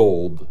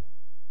world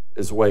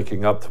is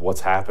waking up to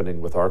what's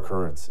happening with our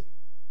currency.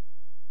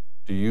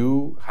 Do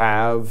you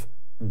have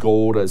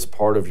gold as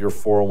part of your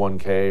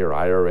 401k or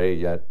IRA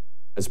yet,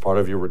 as part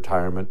of your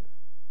retirement?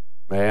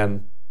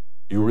 Man,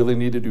 you really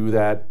need to do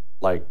that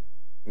like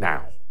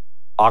now.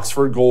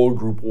 Oxford Gold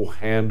Group will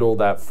handle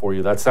that for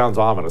you. That sounds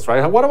ominous,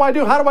 right? What do I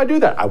do? How do I do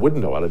that? I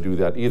wouldn't know how to do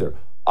that either.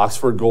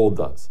 Oxford Gold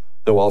does.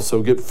 They'll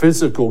also get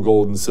physical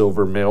gold and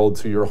silver mailed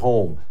to your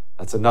home.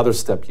 That's another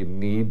step you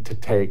need to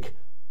take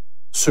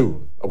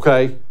soon,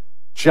 okay?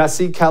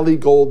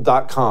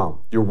 JesseKellyGold.com,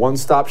 your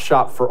one-stop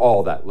shop for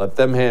all that. Let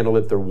them handle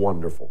it. They're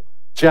wonderful.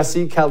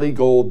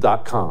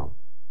 JesseKellyGold.com.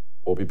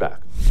 We'll be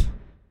back.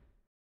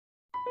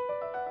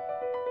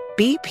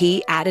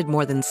 BP added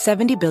more than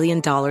 $70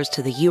 billion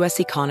to the U.S.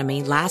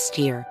 economy last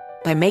year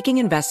by making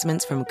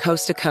investments from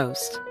coast to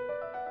coast.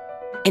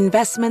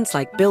 Investments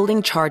like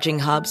building charging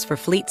hubs for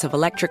fleets of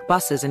electric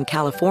buses in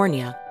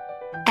California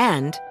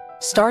and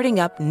starting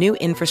up new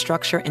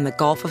infrastructure in the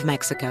Gulf of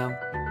Mexico.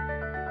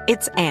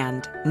 It's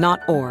and, not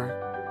or.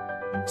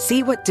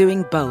 See what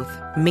doing both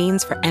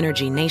means for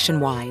energy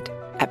nationwide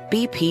at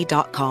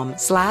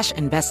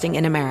bp.com/investing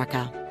in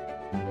America.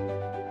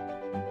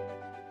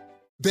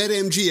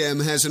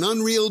 BetMGM has an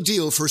unreal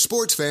deal for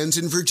sports fans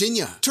in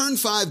Virginia. Turn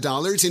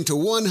 $5 into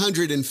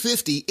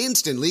 $150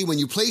 instantly when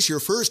you place your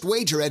first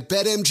wager at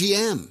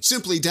BetMGM.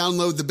 Simply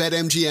download the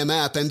BetMGM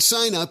app and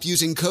sign up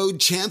using code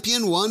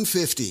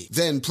CHAMPION150.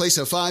 Then place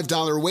a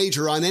 $5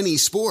 wager on any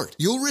sport.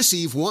 You'll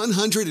receive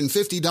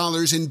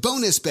 $150 in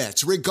bonus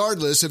bets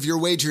regardless of your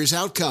wager's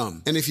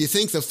outcome. And if you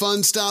think the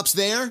fun stops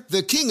there,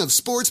 the King of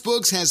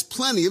Sportsbooks has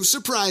plenty of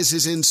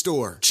surprises in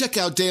store. Check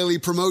out daily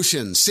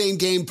promotions,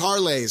 same-game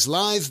parlays,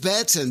 live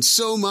bets, bets, and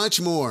so much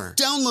more.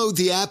 Download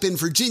the app in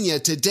Virginia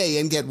today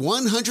and get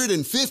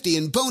 $150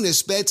 in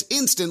bonus bets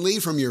instantly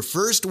from your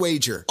first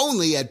wager.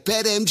 Only at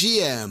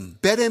BetMGM.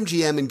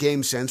 BetMGM and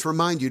GameSense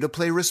remind you to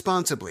play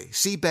responsibly.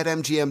 See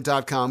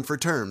BetMGM.com for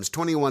terms.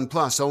 21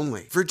 plus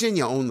only.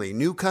 Virginia only.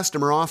 New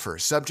customer offer.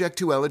 Subject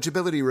to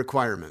eligibility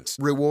requirements.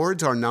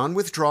 Rewards are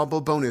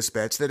non-withdrawable bonus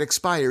bets that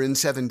expire in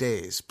 7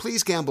 days.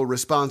 Please gamble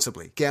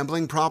responsibly.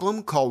 Gambling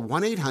problem? Call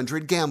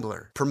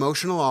 1-800-GAMBLER.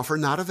 Promotional offer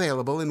not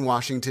available in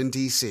Washington,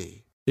 D.C.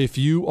 If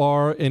you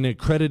are an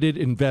accredited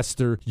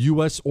investor,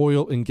 U.S.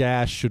 oil and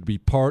gas should be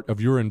part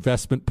of your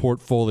investment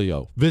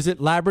portfolio. Visit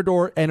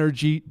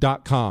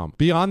LabradorEnergy.com.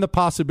 Beyond the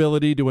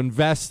possibility to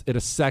invest in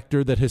a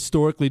sector that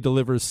historically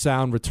delivers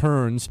sound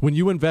returns, when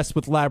you invest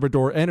with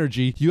Labrador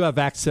Energy, you have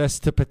access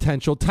to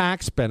potential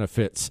tax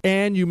benefits,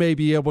 and you may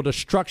be able to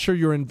structure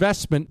your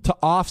investment to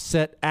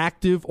offset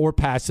active or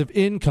passive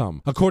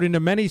income. According to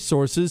many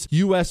sources,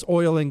 U.S.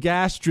 oil and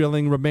gas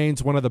drilling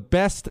remains one of the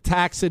best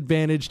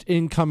tax-advantaged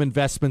income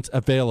investments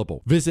available.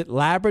 Visit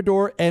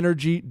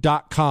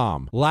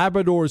LabradorEnergy.com.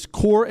 Labrador's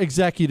core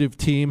executive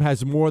team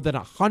has more than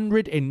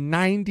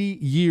 190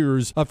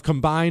 years of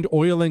combined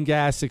oil and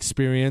gas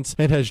experience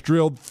and has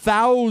drilled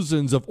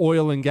thousands of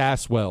oil and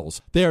gas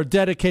wells. They are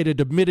dedicated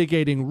to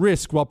mitigating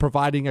risk while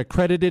providing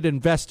accredited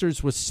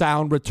investors with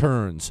sound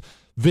returns.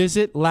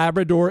 Visit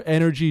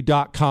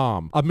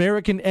LabradorEnergy.com.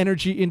 American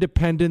energy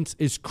independence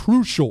is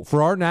crucial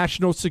for our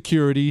national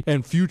security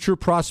and future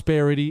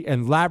prosperity,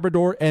 and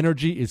Labrador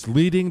Energy is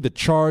leading the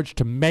charge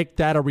to make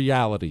that a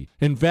reality.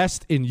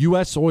 Invest in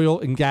U.S.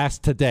 oil and gas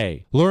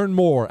today. Learn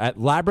more at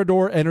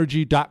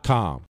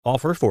LabradorEnergy.com.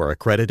 Offer for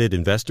accredited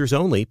investors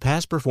only.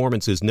 Past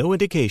performance is no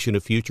indication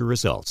of future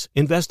results.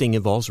 Investing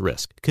involves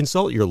risk.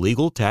 Consult your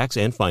legal, tax,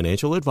 and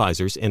financial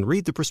advisors and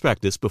read the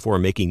prospectus before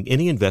making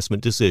any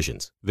investment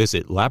decisions.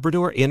 Visit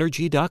LabradorEnergy.com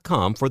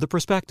for the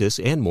prospectus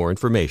and more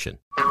information.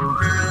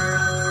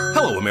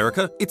 Hello,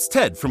 America. It's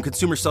Ted from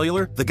Consumer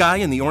Cellular, the guy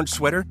in the orange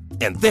sweater,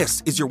 and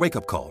this is your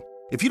wake-up call.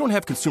 If you don't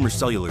have Consumer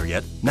Cellular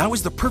yet, now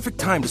is the perfect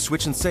time to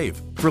switch and save.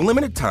 For a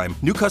limited time,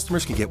 new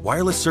customers can get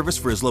wireless service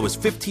for as low as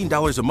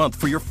 $15 a month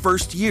for your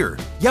first year.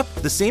 Yep,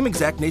 the same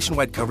exact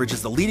nationwide coverage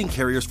as the leading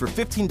carriers for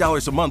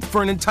 $15 a month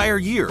for an entire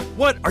year.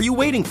 What are you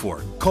waiting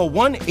for? Call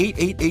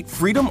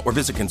 1-888-FREEDOM or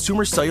visit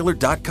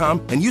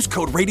ConsumerCellular.com and use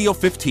code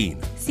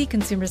RADIO15. See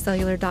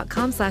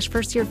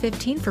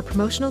ConsumerCellular.com/firstyear15 for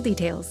promotional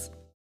details.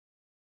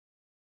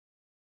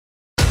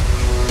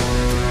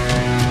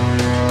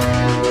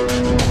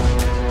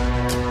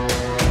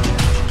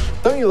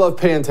 Don't you love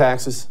paying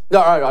taxes?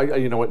 No,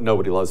 you know what?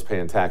 Nobody loves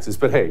paying taxes.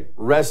 But hey,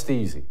 rest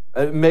easy.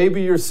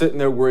 Maybe you're sitting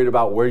there worried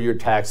about where your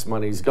tax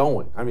money's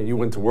going. I mean, you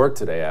went to work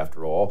today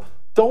after all.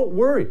 Don't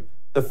worry.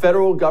 The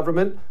federal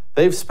government,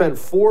 they've spent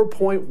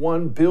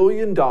 $4.1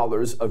 billion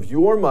of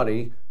your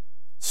money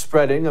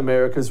spreading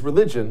America's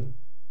religion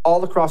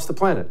all across the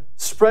planet.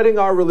 Spreading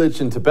our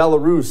religion to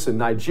Belarus and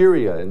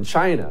Nigeria and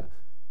China.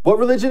 What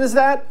religion is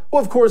that?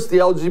 Well, of course, the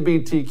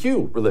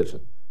LGBTQ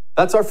religion.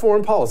 That's our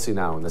foreign policy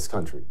now in this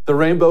country. The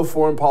Rainbow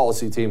Foreign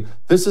Policy Team.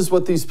 This is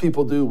what these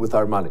people do with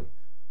our money.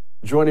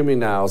 Joining me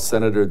now,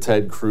 Senator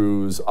Ted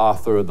Cruz,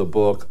 author of the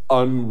book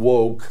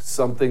Unwoke,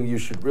 something you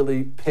should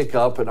really pick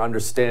up and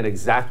understand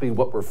exactly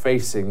what we're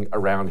facing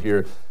around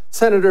here.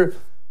 Senator,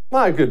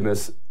 my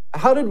goodness,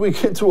 how did we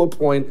get to a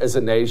point as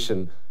a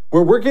nation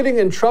where we're getting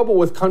in trouble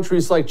with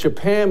countries like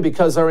Japan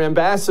because our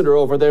ambassador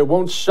over there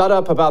won't shut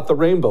up about the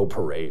Rainbow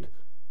Parade?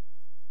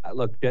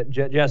 Look,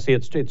 Jesse,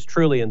 it's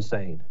truly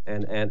insane.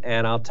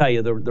 And I'll tell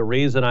you, the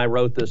reason I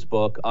wrote this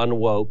book,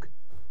 Unwoke,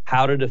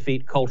 How to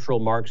Defeat Cultural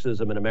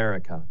Marxism in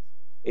America,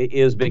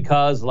 is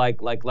because,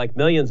 like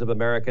millions of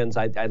Americans,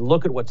 I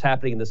look at what's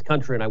happening in this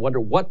country and I wonder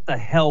what the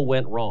hell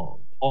went wrong.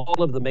 All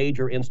of the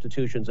major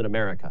institutions in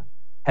America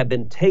have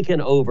been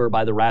taken over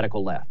by the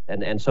radical left.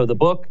 And so the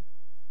book,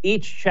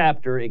 each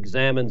chapter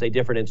examines a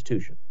different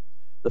institution.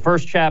 The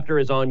first chapter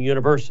is on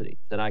universities,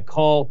 and I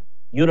call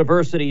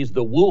universities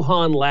the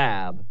Wuhan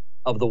lab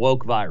of the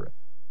woke virus.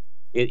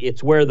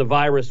 It's where the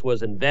virus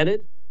was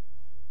invented,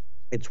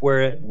 it's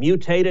where it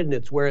mutated, and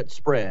it's where it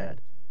spread.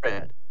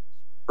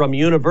 From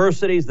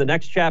universities, the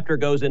next chapter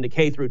goes into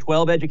K through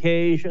 12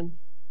 education,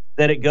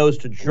 then it goes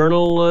to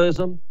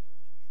journalism,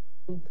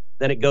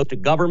 then it goes to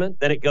government,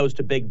 then it goes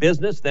to big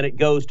business, then it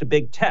goes to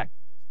big tech,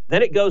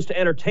 then it goes to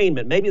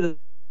entertainment, maybe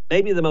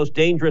the most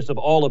dangerous of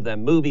all of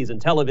them, movies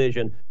and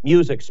television,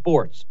 music,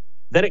 sports.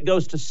 Then it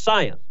goes to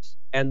science.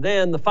 And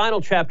then the final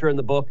chapter in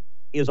the book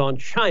is on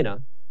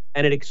China,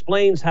 and it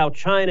explains how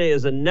China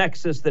is a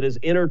nexus that is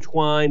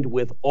intertwined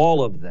with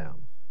all of them.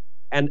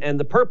 And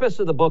the purpose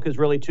of the book is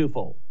really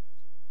twofold.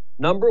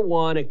 Number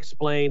one,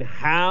 explain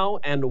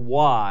how and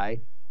why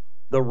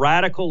the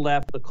radical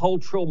left, the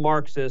cultural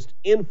Marxist,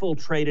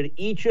 infiltrated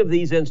each of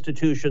these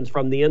institutions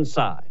from the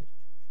inside.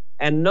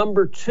 And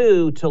number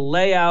two, to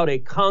lay out a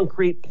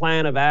concrete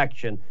plan of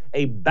action,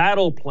 a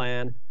battle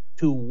plan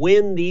to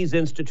win these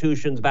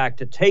institutions back,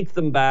 to take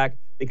them back.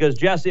 Because,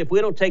 Jesse, if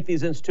we don't take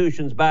these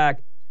institutions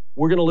back,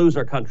 we're going to lose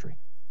our country.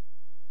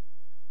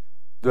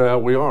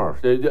 We are.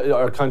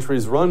 Our country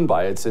is run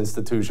by its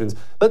institutions.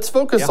 Let's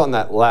focus on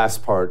that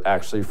last part,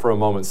 actually, for a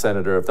moment,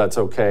 Senator, if that's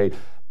okay.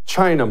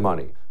 China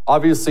money.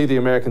 Obviously, the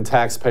American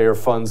taxpayer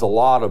funds a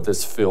lot of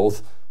this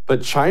filth,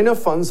 but China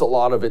funds a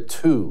lot of it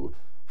too.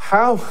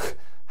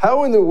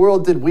 How in the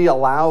world did we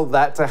allow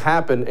that to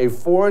happen? A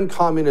foreign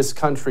communist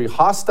country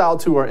hostile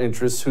to our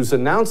interests, who's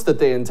announced that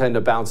they intend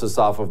to bounce us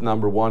off of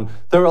number one,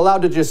 they're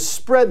allowed to just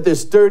spread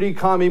this dirty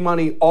commie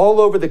money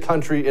all over the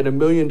country in a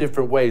million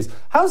different ways.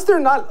 How's there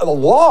not a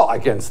law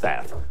against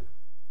that?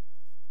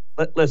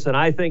 Listen,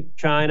 I think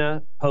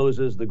China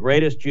poses the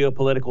greatest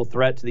geopolitical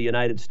threat to the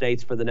United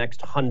States for the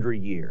next 100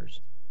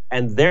 years.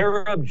 And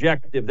their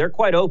objective, they're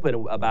quite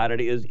open about it,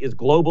 is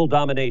global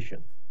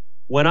domination.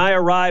 When I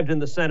arrived in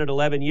the Senate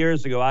 11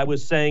 years ago, I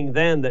was saying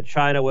then that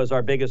China was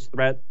our biggest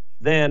threat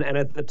then. And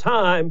at the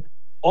time,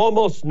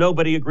 almost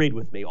nobody agreed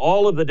with me.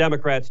 All of the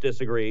Democrats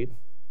disagreed,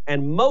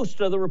 and most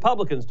of the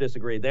Republicans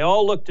disagreed. They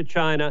all looked to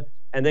China,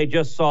 and they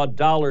just saw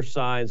dollar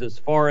signs as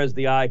far as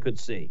the eye could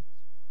see.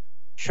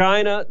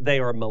 China, they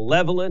are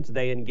malevolent.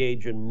 They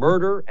engage in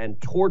murder and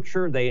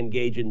torture. They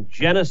engage in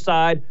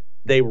genocide.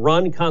 They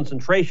run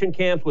concentration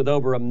camps with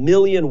over 1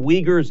 million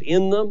Uyghurs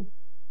in them.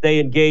 They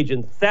engage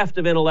in theft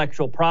of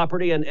intellectual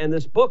property. And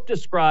this book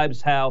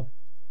describes how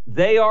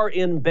they are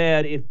in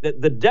bed. If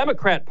the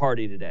Democrat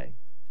Party today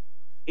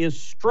is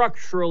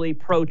structurally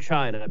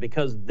pro-China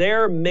because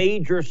their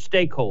major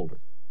stakeholders,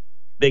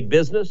 big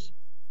business,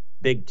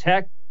 big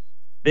tech,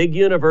 big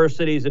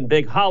universities, and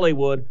big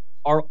Hollywood,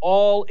 are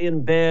all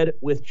in bed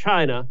with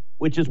China,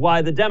 which is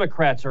why the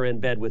Democrats are in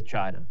bed with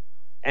China.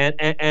 And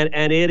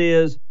it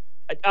is,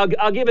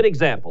 I'll give an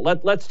example.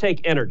 Let's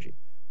take energy.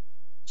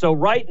 So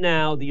right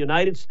now, the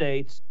United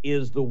States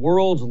is the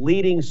world's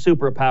leading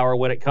superpower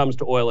when it comes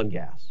to oil and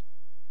gas.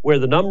 We're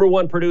the number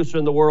one producer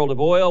in the world of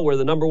oil. We're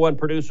the number one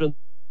producer in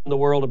the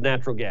world of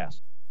natural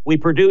gas. We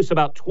produce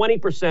about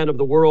 20% of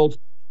the world's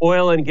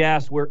oil and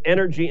gas. We're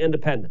energy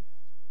independent.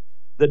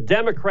 The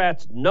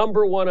Democrats'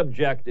 number one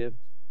objective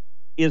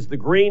is the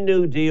Green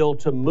New Deal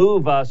to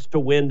move us to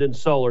wind and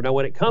solar. Now,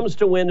 when it comes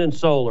to wind and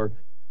solar,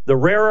 the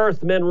rare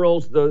earth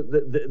minerals,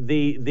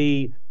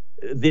 the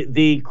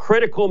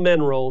critical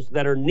minerals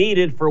that are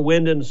needed for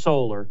wind and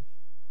solar,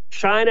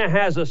 China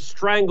has a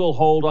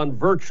stranglehold on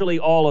virtually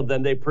all of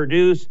them. They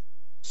produce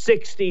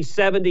 60,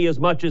 70, as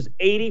much as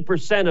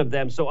 80% of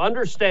them. So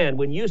understand,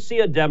 when you see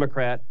a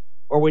Democrat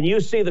or when you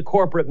see the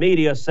corporate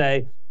media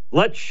say,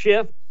 let's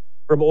shift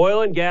from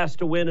oil and gas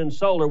to wind and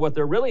solar, what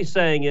they're really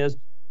saying is,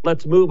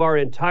 let's move our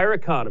entire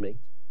economy,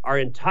 our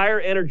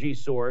entire energy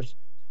source,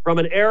 from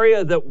an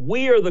area that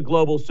we are the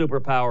global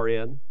superpower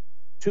in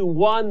to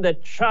one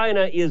that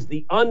China is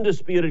the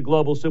undisputed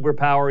global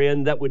superpower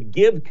in, that would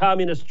give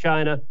communist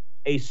China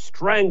a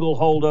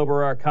stranglehold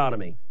over our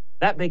economy.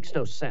 That makes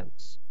no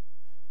sense.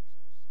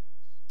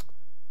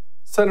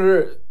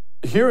 Senator,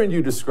 hearing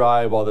you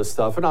describe all this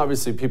stuff, and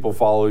obviously people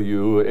follow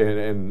you,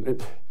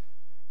 and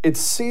it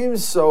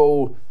seems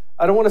so,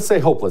 I don't want to say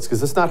hopeless,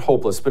 because it's not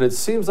hopeless, but it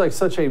seems like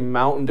such a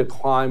mountain to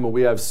climb when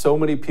we have so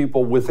many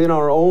people within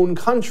our own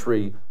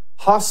country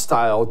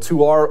hostile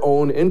to our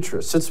own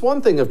interests. It's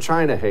one thing if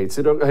China hates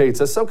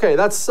us. Okay,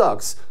 that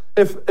sucks.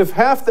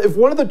 If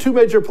one of the two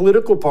major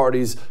political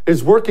parties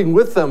is working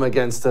with them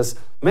against us,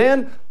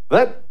 man,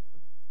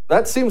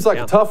 that seems like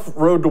a tough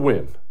road to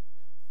win.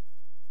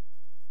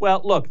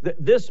 Well, look,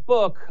 this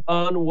book,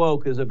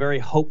 Unwoke, is a very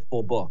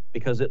hopeful book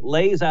because it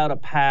lays out a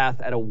path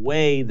and a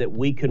way that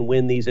we can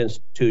win these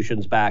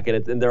institutions back.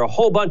 And there are a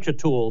whole bunch of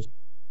tools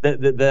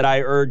that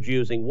I urge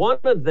using. One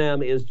of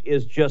them is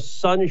just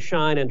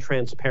sunshine and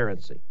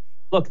transparency.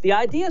 Look, the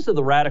ideas of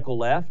the radical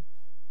left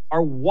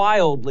are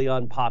wildly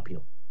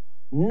unpopular.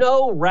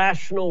 No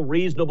rational,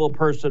 reasonable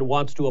person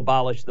wants to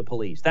abolish the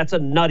police. That's a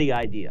nutty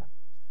idea.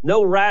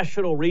 No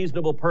rational,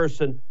 reasonable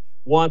person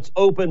wants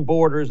open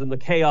borders and the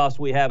chaos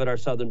we have at our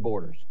southern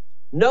borders.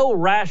 No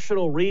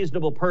rational,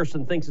 reasonable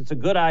person thinks it's a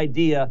good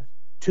idea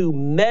to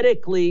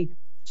medically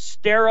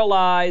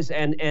sterilize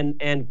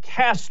and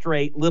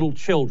castrate little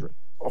children.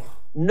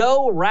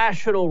 No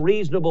rational,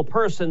 reasonable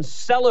person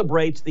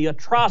celebrates the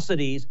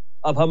atrocities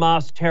of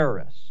Hamas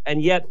terrorists.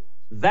 And yet,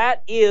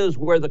 that is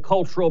where the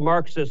cultural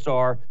Marxists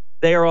are.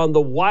 They are on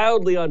the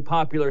wildly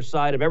unpopular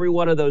side of every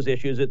one of those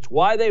issues. It's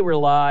why they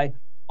rely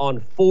on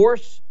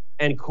force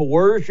and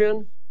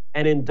coercion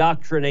and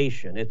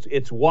indoctrination.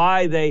 It's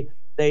why they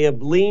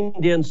have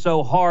leaned in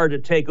so hard to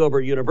take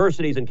over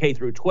universities and K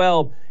through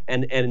 12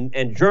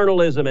 and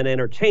journalism and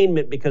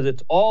entertainment, because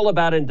it's all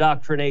about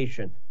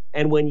indoctrination.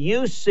 And when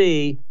you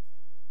see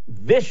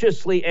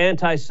viciously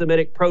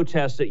anti-Semitic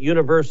protests at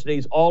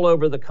universities all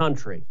over the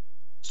country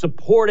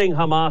supporting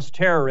Hamas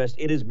terrorists,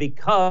 it is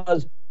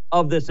because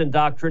of this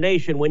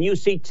indoctrination. When you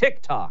see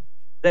TikTok,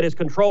 that is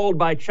controlled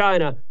by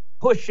China,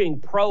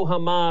 pushing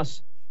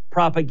pro-Hamas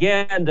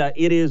propaganda,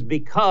 it is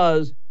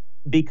because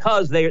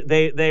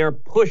they are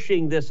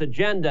pushing this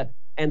agenda.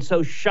 And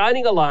so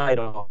shining a light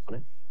on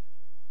it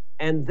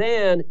and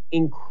then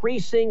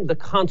increasing the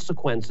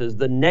consequences,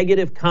 the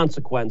negative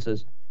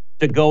consequences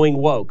to going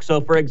woke. So,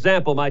 for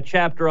example, my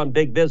chapter on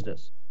big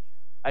business.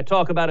 I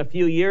talk about a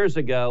few years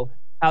ago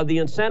how the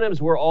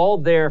incentives were all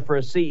there for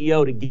a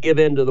CEO to give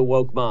in to the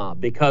woke mob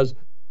because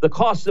the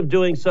costs of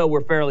doing so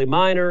were fairly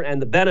minor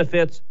and the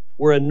benefits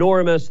were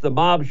enormous. The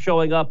mob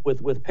showing up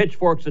with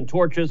pitchforks and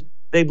torches,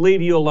 they'd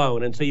leave you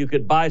alone, and so you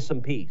could buy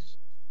some peace.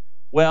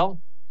 Well,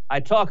 I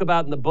talk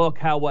about in the book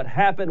how what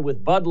happened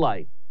with Bud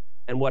Light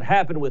and what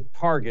happened with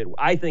Target,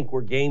 I think,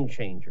 were game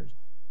changers.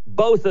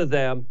 Both of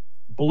them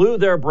blew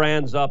their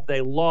brands up.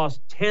 They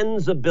lost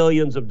tens of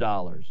billions of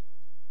dollars.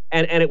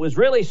 And it was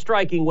really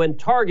striking when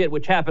Target,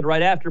 which happened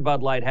right after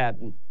Bud Light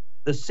happened,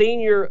 the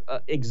senior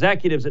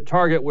executives at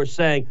Target were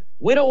saying,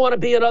 we don't want to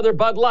be another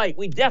Bud Light.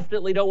 We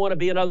definitely don't want to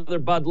be another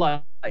Bud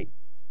Light.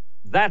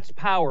 That's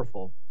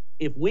powerful.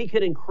 If we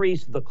could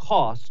increase the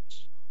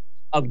costs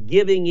of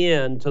giving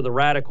in to the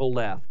radical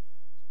left,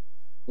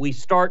 we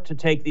start to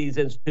take these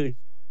institutions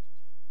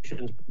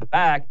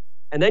back.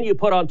 And then you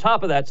put on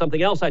top of that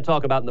something else I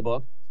talk about in the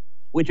book,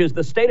 which is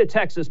the state of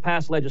Texas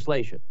passed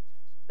legislation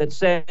that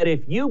said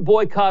if you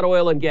boycott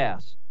oil and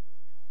gas,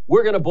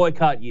 we're going to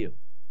boycott you.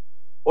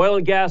 Oil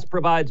and gas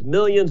provides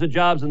millions of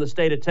jobs in the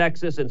state of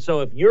Texas. And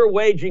so if you're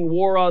waging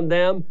war on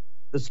them,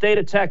 the state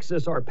of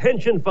Texas, our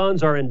pension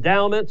funds, our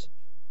endowments,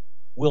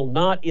 will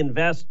not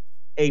invest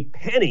a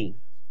penny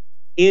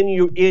in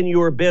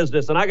your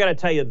business. And I got to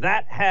tell you,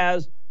 that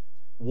has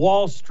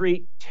Wall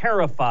Street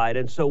terrified.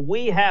 And so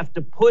we have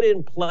to put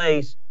in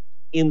place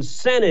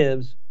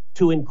incentives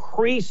to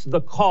increase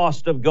the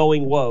cost of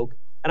going woke.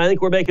 And I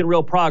think we're making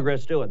real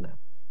progress doing that.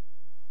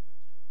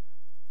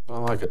 I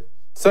like it.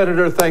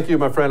 Senator, thank you,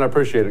 my friend. I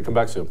appreciate it. Come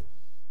back soon.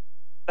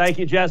 Thank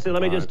you, Jesse.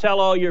 Let me just tell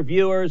all your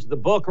viewers, the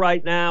book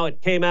right now,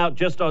 it came out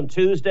just on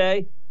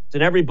Tuesday. It's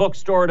in every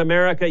bookstore in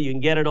America. You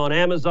can get it on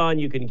Amazon.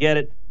 You can get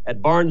it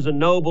at Barnes &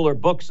 Noble or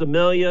Books A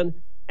Million.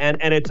 And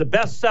it's a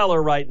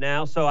bestseller right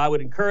now, so I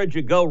would encourage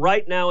you, go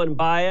right now and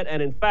buy it. And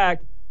in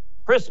fact,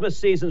 Christmas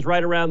season's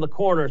right around the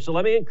corner. So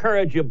let me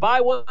encourage you, buy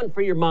one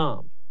for your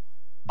mom.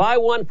 Buy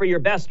one for your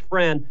best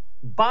friend.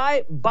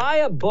 Buy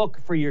a book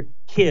for your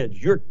kids.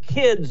 Your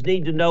kids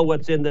need to know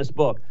what's in this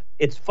book.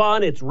 It's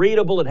fun, it's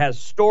readable, it has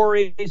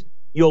stories.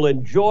 You'll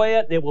enjoy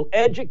it, and it will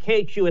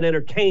educate you and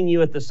entertain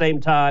you at the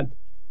same time.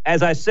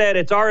 As I said,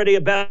 it's already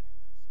a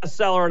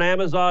bestseller on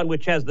Amazon,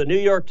 which has the New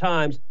York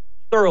Times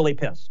thoroughly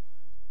pissed.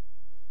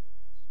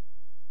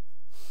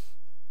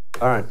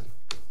 All right.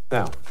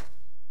 Now,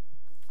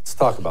 let's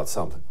talk about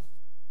something.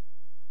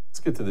 Let's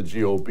get to the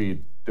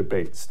GOP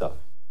debate stuff.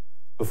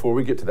 Before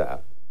we get to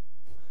that,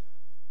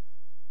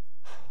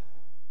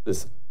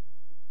 listen,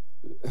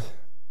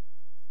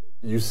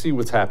 you see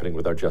what's happening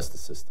with our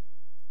justice system.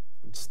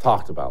 We just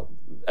talked about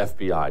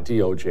FBI,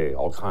 DOJ,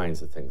 all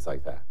kinds of things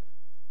like that.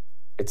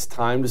 It's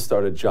time to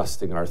start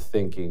adjusting our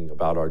thinking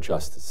about our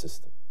justice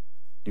system.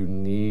 You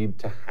need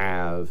to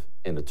have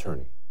an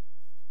attorney.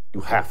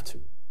 You have to.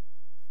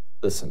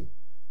 Listen,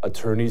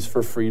 Attorneys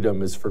for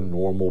Freedom is for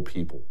normal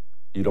people.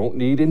 You don't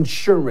need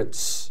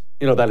insurance.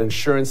 You know, that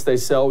insurance they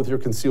sell with your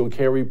concealed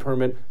carry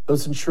permit,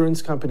 those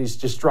insurance companies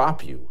just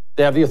drop you.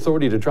 They have the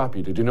authority to drop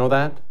you. Did you know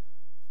that?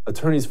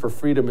 Attorneys for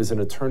Freedom is an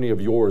attorney of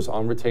yours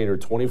on retainer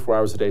 24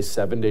 hours a day,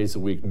 7 days a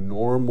week.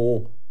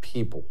 Normal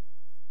people.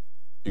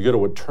 You go to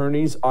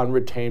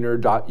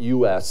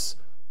attorneysonretainer.us.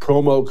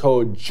 Promo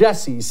code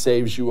Jesse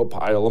saves you a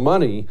pile of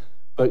money,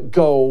 but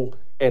go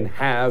and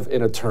have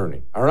an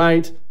attorney, all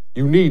right?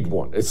 You need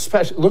one.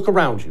 Especially, look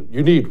around you.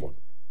 You need one.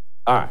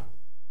 All right.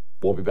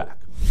 We'll be back.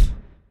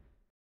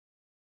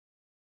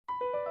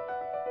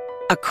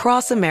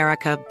 Across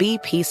America,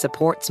 BP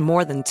supports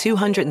more than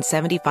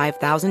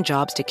 275,000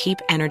 jobs to keep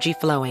energy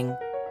flowing.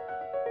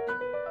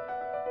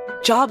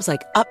 Jobs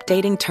like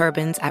updating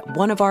turbines at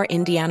one of our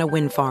Indiana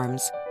wind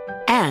farms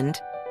and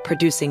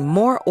producing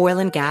more oil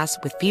and gas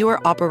with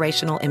fewer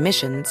operational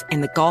emissions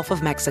in the Gulf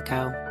of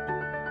Mexico.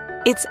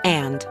 It's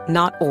and,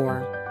 not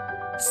or.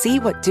 See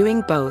what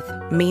doing both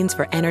means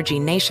for energy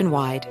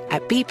nationwide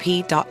at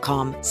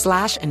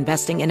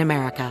bp.com/investing in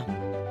America.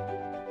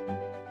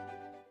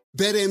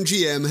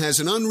 BetMGM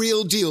has an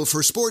unreal deal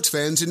for sports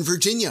fans in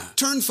Virginia.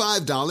 Turn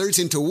 $5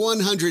 into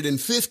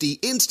 $150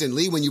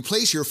 instantly when you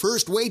place your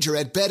first wager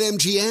at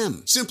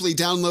BetMGM. Simply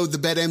download the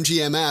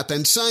BetMGM app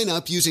and sign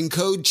up using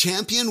code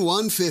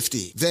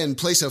CHAMPION150. Then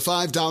place a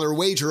 $5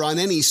 wager on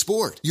any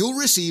sport. You'll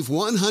receive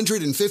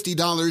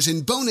 $150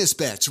 in bonus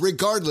bets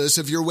regardless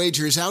of your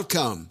wager's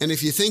outcome. And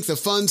if you think the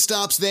fun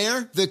stops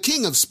there, the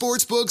King of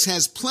Sportsbooks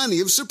has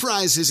plenty of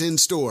surprises in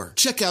store.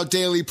 Check out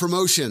daily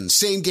promotions,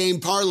 same-game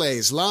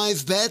parlays,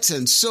 live bets,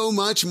 and so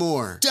much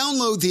more.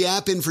 Download the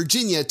app in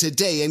Virginia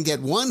today and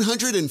get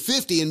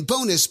 $150 in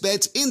bonus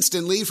bets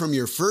instantly from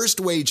your first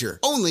wager.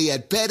 Only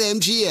at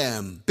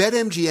BetMGM.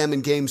 BetMGM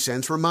and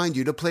GameSense remind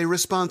you to play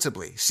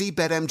responsibly. See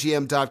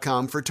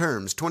BetMGM.com for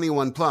terms.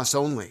 21 plus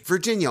only.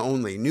 Virginia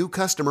only. New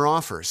customer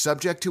offer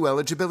subject to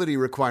eligibility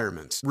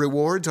requirements.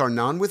 Rewards are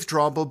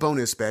non-withdrawable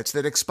bonus bets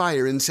that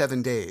expire in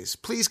 7 days.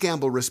 Please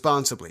gamble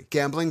responsibly.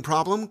 Gambling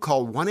problem?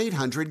 Call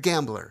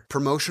 1-800-GAMBLER.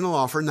 Promotional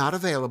offer not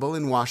available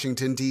in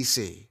Washington,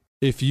 D.C.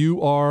 If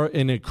you are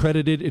an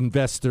accredited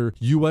investor,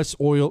 U.S.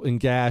 oil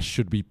and gas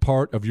should be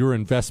part of your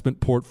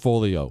investment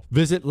portfolio.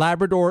 Visit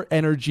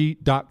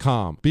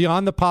LabradorEnergy.com.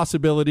 Beyond the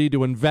possibility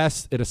to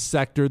invest in a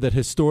sector that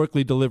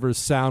historically delivers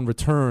sound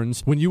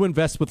returns, when you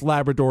invest with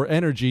Labrador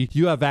Energy,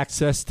 you have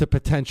access to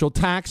potential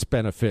tax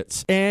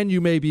benefits, and you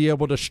may be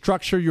able to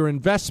structure your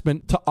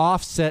investment to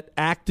offset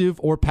active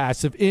or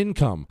passive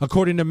income.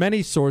 According to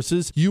many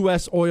sources,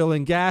 U.S. oil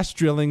and gas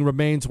drilling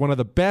remains one of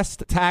the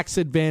best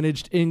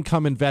tax-advantaged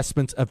income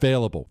investments available.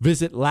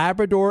 Visit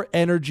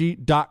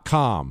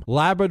LabradorEnergy.com.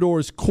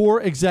 Labrador's core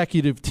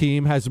executive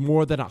team has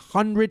more than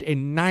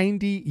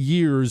 190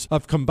 years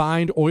of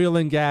combined oil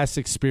and gas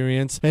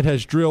experience and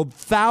has drilled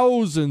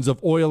thousands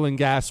of oil and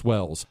gas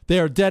wells. They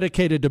are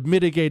dedicated to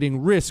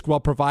mitigating risk while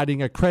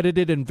providing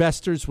accredited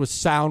investors with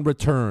sound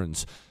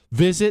returns.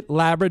 Visit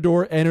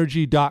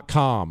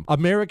LabradorEnergy.com.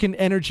 American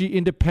energy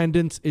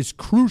independence is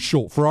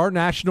crucial for our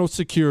national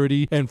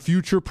security and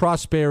future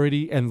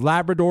prosperity, and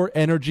Labrador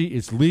Energy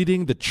is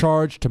leading the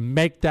charge to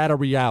make that a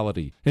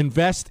reality.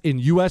 Invest in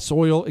U.S.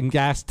 oil and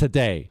gas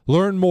today.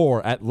 Learn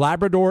more at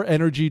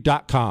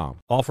LabradorEnergy.com.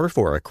 Offer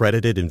for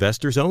accredited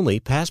investors only.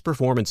 Past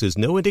performance is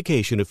no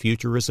indication of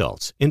future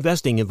results.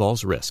 Investing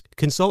involves risk.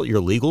 Consult your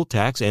legal,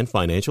 tax, and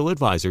financial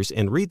advisors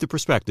and read the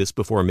prospectus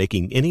before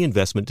making any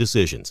investment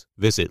decisions.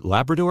 Visit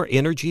LabradorEnergy.com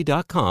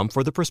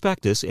for the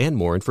prospectus and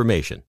more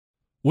information.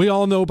 We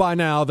all know by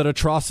now that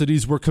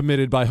atrocities were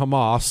committed by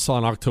Hamas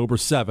on October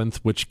 7th,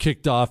 which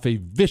kicked off a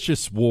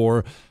vicious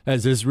war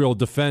as Israel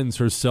defends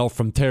herself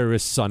from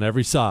terrorists on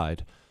every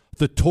side.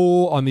 The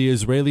toll on the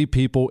Israeli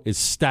people is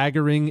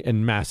staggering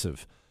and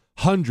massive.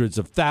 Hundreds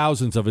of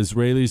thousands of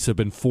Israelis have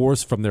been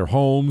forced from their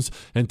homes,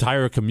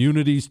 entire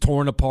communities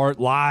torn apart,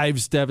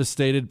 lives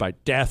devastated by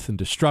death and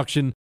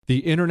destruction.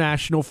 The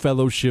International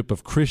Fellowship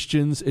of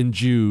Christians and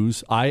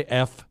Jews,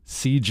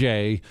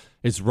 IFCJ,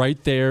 is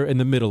right there in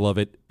the middle of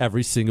it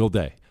every single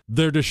day.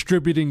 They're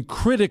distributing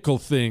critical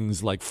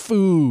things like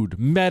food,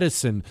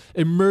 medicine,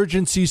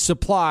 emergency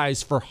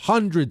supplies for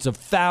hundreds of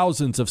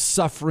thousands of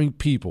suffering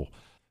people.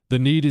 The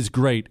need is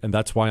great, and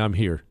that's why I'm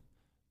here.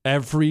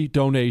 Every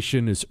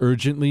donation is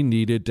urgently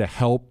needed to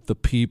help the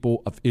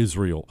people of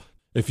Israel.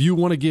 If you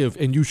want to give,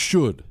 and you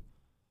should,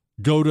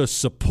 go to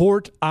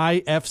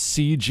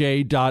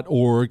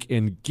supportifcj.org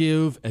and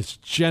give as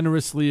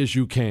generously as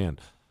you can.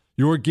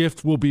 Your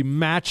gift will be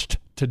matched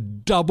to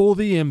double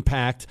the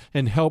impact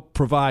and help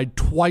provide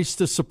twice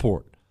the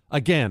support.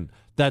 Again,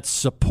 that's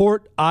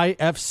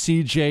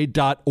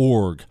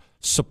supportifcj.org.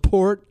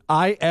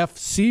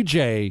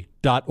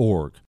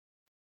 Supportifcj.org.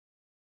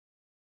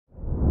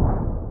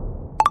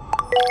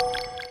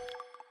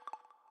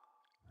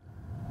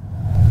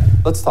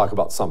 Let's talk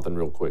about something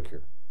real quick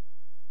here,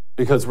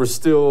 because we're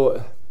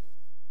still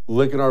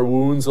licking our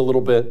wounds a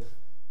little bit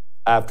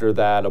after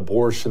that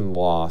abortion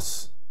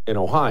loss in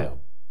Ohio.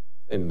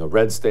 In the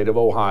red state of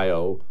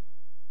Ohio,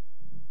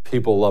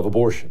 people love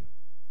abortion.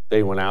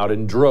 They went out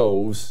in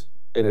droves,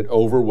 and it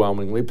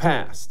overwhelmingly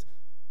passed.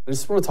 I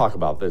just want to talk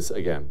about this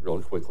again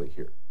real quickly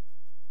here.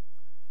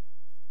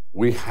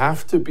 We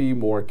have to be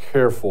more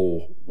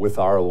careful with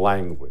our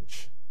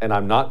language. And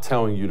I'm not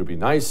telling you to be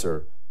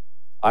nicer.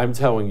 I'm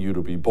telling you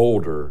to be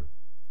bolder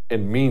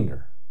and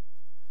meaner.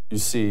 You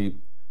see,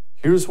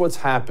 here's what's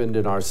happened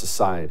in our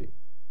society.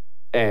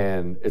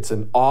 And it's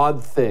an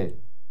odd thing,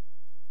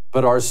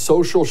 but our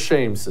social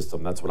shame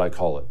system, that's what I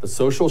call it, the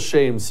social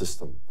shame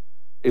system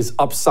is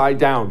upside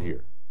down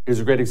here.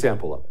 Here's a great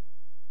example of it.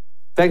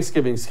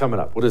 Thanksgiving's coming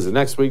up. What is it,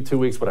 next week, 2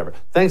 weeks, whatever.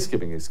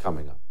 Thanksgiving is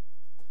coming up.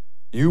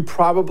 You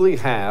probably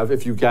have,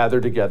 if you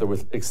gather together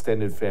with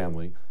extended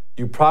family,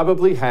 you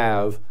probably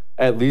have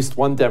at least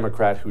one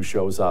Democrat who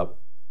shows up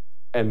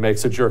and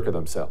makes a jerk of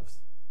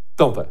themselves,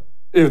 don't they?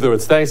 Either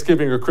it's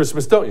Thanksgiving or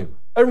Christmas, don't you?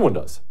 Everyone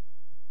does.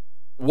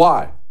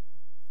 Why?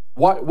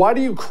 Why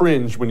do you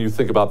cringe when you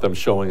think about them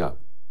showing up?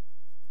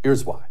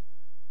 Here's why.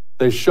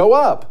 They show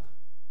up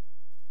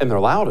and they're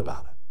loud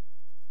about it.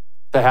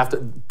 They have to,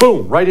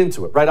 boom, right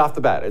into it, right off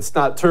the bat. It's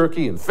not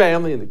turkey and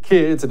family and the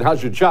kids and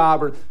how's your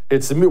job. Or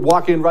it's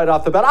walk in right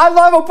off the bat. I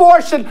love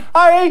abortion.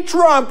 I hate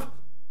Trump.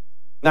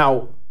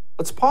 Now,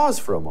 let's pause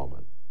for a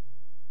moment.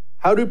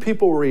 How do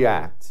people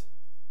react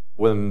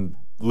when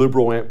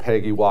liberal Aunt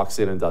Peggy walks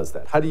in and does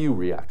that? How do you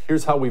react?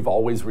 Here's how we've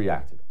always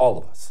reacted, all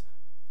of us.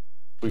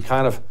 We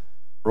kind of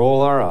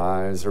roll our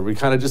eyes, or we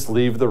kind of just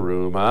leave the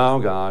room. Oh,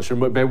 gosh. Or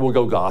maybe we'll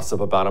go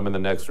gossip about him in the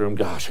next room.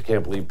 Gosh, I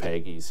can't believe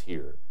Peggy's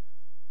here.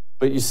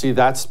 But you see,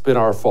 that's been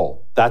our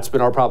fault. That's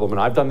been our problem.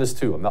 And I've done this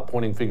too. I'm not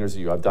pointing fingers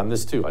at you. I've done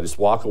this too. I just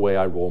walk away.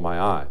 I roll my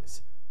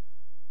eyes.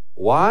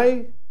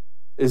 Why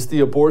is the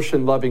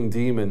abortion-loving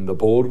demon the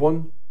bold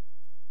one,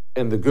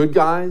 and the good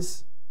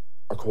guys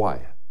are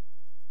quiet?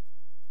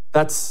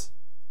 That's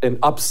an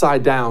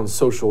upside-down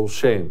social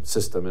shame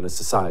system in a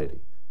society.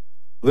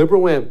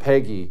 Liberal Aunt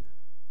Peggy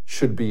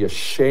should be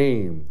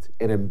ashamed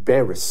and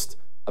embarrassed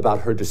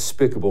about her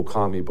despicable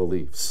commie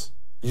beliefs.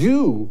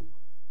 You're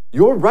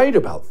right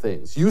about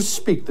things. You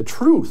speak the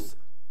truth.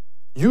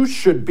 You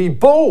should be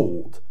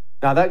bold.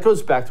 Now, that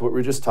goes back to what we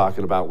were just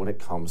talking about when it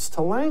comes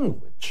to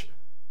language.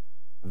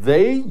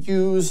 They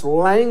use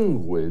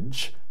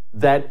language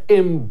that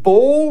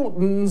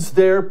emboldens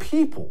their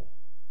people.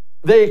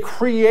 They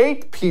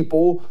create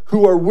people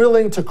who are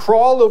willing to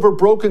crawl over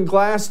broken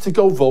glass to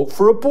go vote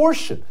for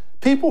abortion.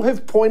 People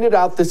have pointed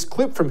out this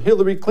clip from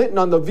Hillary Clinton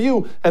on The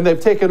View, and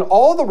they've taken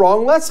all the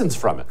wrong lessons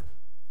from it.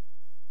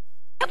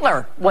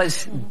 Hitler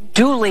was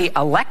duly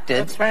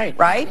elected. That's right.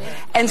 Right?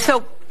 And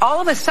so all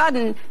of a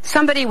sudden,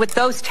 somebody with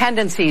those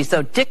tendencies,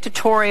 those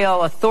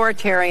dictatorial,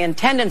 authoritarian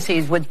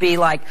tendencies, would be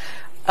like,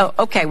 oh,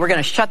 okay, we're going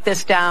to shut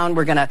this down.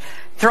 We're going to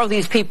throw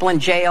these people in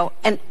jail.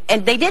 And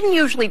they didn't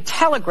usually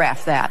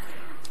telegraph that.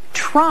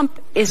 Trump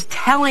is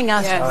telling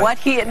us what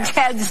he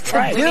intends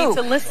to do. We need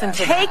to listen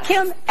to Take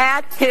him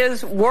at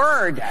his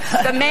word.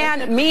 The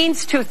man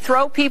means to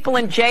throw people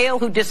in jail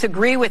who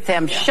disagree with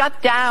him, shut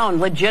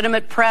down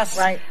legitimate press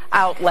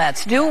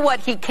outlets, do what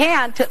he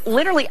can to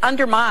literally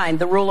undermine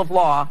the rule of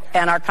law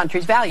and our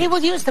country's values. He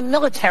will use the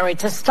military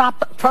to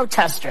stop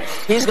protesters.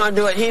 He's going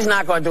to do it. He's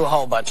not going to do a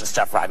whole bunch of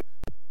stuff right.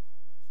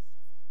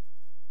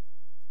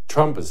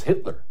 Trump is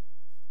Hitler.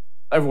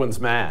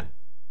 Everyone's mad.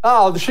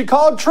 Oh, she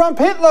called Trump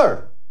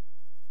Hitler.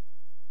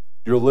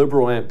 Your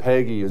liberal Aunt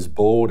Peggy is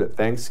bold at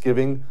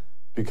Thanksgiving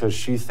because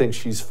she thinks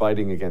she's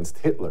fighting against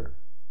Hitler.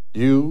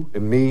 You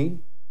and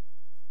me,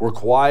 we're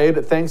quiet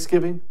at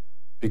Thanksgiving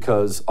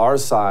because our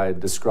side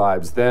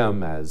describes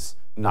them as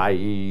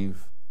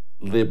naive,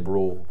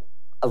 liberal,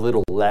 a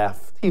little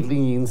left. He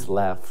leans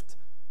left.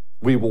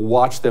 We will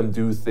watch them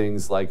do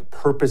things like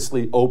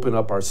purposely open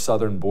up our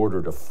southern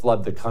border to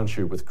flood the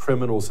country with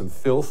criminals and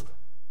filth,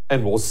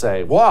 and we'll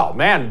say, wow,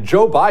 man,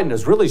 Joe Biden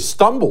has really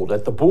stumbled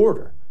at the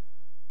border.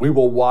 We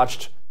will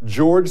watch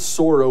George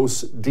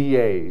Soros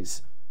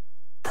DAs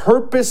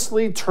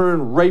purposely turn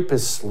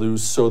rapists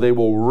loose so they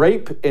will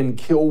rape and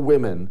kill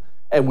women,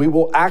 and we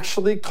will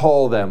actually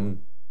call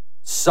them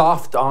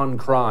soft on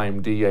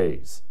crime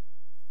DAs.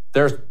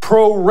 They're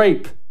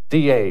pro-rape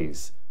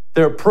DAs.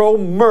 They're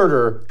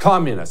pro-murder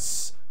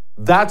communists.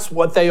 That's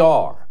what they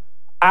are.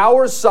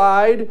 Our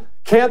side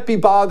can't be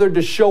bothered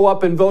to show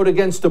up and vote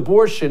against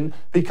abortion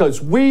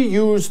because we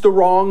use the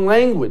wrong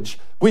language.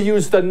 We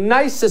use the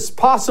nicest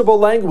possible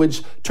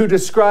language to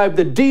describe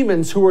the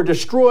demons who are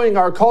destroying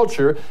our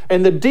culture,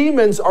 and the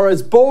demons are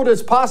as bold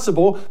as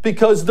possible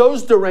because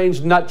those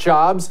deranged nut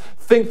jobs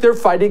think they're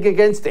fighting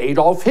against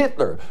Adolf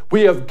Hitler.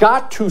 We have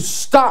got to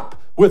stop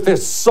with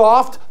this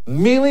soft,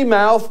 mealy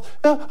mouth,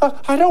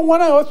 I don't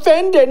want to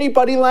offend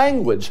anybody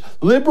language.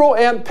 Liberal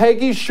Aunt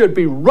Peggy should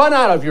be run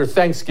out of your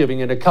Thanksgiving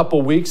in a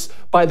couple weeks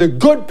by the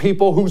good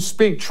people who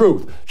speak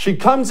truth. She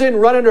comes in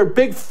running her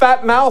big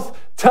fat mouth,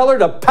 tell her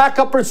to pack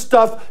up her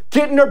stuff,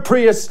 get in her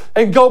Prius,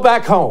 and go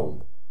back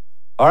home.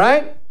 All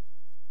right?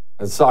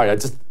 I'm sorry,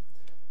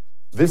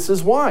 this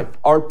is why.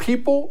 Our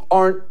people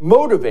aren't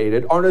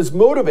as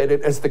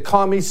motivated as the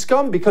commie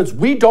scum because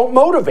we don't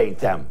motivate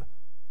them.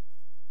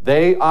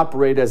 They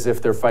operate as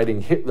if they're fighting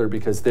Hitler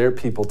because their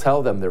people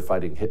tell them they're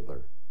fighting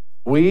Hitler.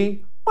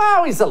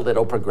 He's a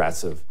little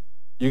progressive.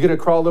 You going to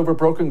crawl over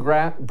broken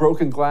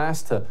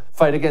glass to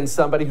fight against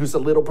somebody who's a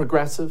little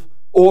progressive?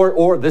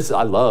 Or this,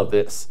 I love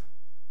this.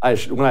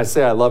 When I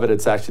say I love it,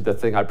 it's actually the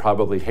thing I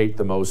probably hate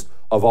the most.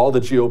 Of all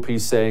the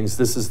GOP sayings,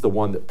 this is the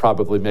one that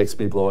probably makes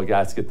me blow a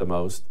gasket the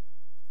most.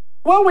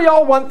 Well, we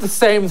all want the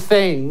same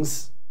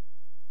things.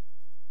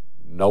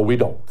 No, we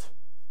don't.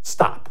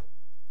 Stop.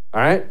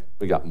 All right?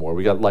 We got more.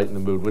 We got light in the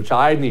mood, which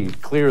I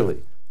need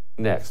clearly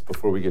next.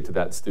 Before we get to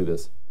that, let's do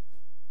this.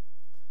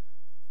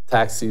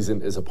 Tax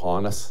season is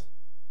upon us.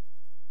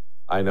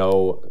 I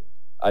know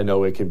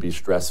it can be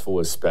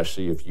stressful,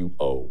 especially if you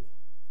owe,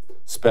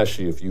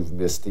 especially if you've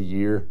missed a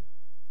year,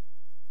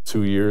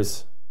 2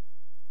 years,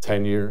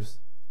 10 years.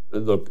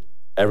 Look,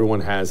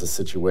 everyone has a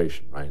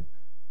situation, right?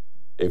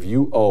 If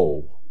you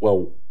owe,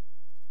 well,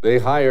 they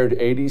hired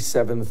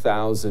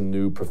 87,000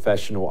 new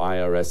professional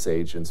IRS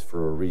agents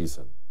for a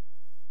reason.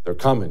 They're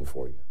coming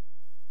for you.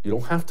 You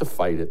don't have to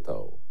fight it,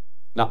 though.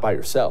 Not by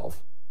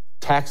yourself.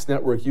 Tax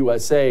Network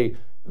USA,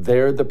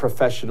 they're the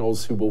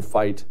professionals who will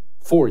fight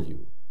for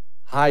you.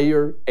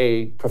 Hire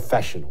a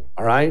professional,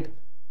 all right?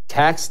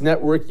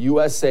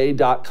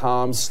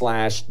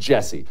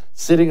 TaxNetworkUSA.com/Jesse.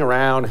 Sitting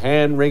around,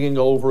 hand-wringing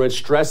over it,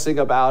 stressing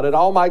about it.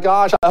 Oh, my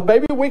gosh,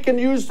 maybe we can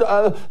use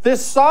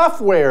this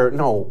software.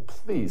 No,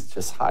 please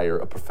just hire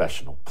a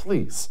professional,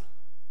 please.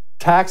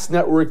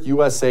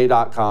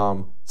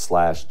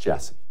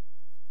 TaxNetworkUSA.com/Jesse.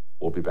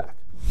 We'll be back.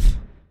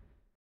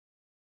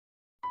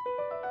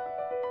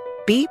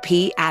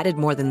 BP added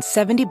more than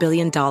 $70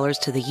 billion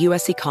to the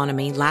U.S.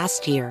 economy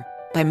last year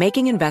by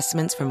making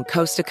investments from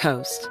coast to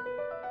coast.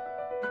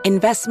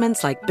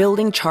 Investments like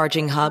building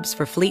charging hubs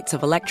for fleets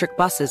of electric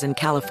buses in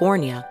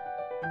California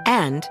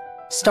and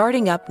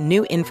starting up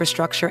new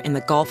infrastructure in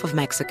the Gulf of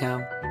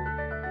Mexico.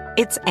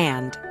 It's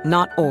and,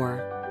 not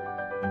or.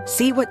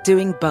 See what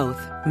doing both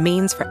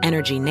means for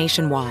energy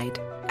nationwide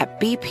at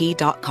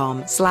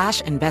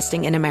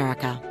bp.com/investing in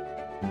America.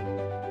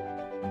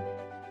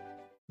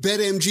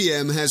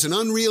 BetMGM has an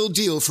unreal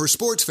deal for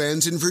sports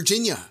fans in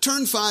Virginia.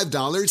 Turn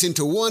 $5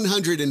 into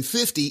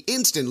 $150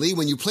 instantly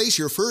when you place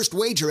your first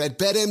wager at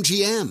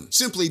BetMGM.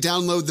 Simply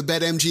download the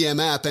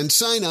BetMGM app and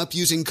sign up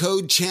using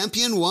code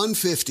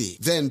CHAMPION150.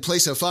 Then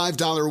place a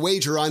 $5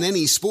 wager on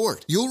any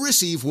sport. You'll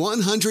receive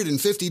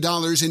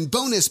 $150 in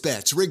bonus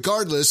bets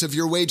regardless of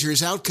your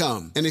wager's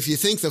outcome. And if you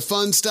think the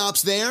fun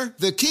stops there,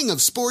 the king of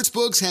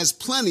sportsbooks has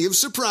plenty of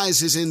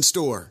surprises in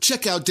store.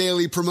 Check out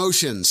daily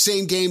promotions,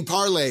 same-game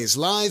parlays,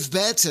 live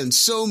bets, and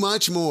so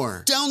much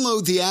more.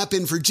 Download the app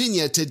in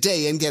Virginia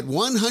today and get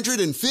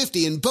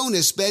 $150 in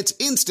bonus bets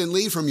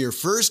instantly from your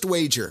first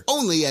wager.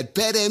 Only at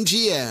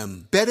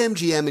BetMGM.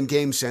 BetMGM and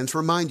GameSense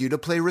remind you to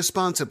play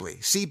responsibly.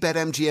 See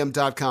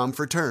BetMGM.com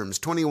for terms.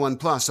 21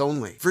 plus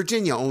only.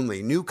 Virginia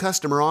only. New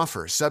customer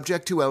offer.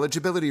 Subject to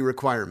eligibility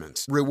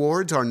requirements.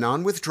 Rewards are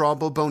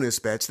non-withdrawable bonus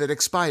bets that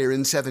expire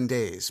in 7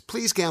 days.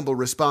 Please gamble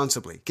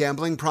responsibly.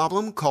 Gambling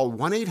problem? Call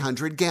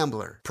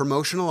 1-800-GAMBLER.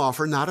 Promotional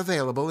offer not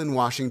available in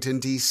Washington,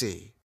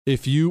 D.C.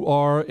 If you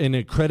are an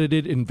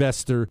accredited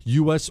investor,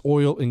 U.S.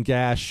 oil and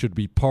gas should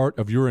be part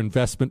of your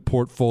investment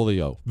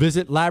portfolio.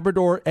 Visit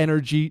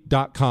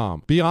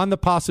LabradorEnergy.com. Beyond the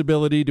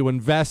possibility to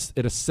invest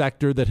in a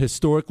sector that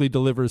historically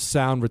delivers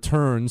sound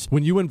returns,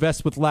 when you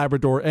invest with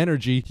Labrador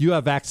Energy, you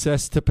have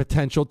access to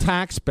potential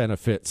tax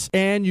benefits,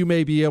 and you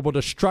may be able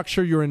to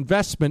structure your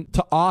investment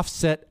to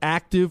offset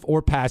active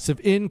or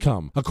passive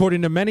income.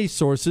 According to many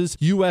sources,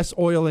 U.S.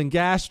 oil and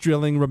gas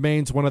drilling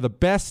remains one of the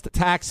best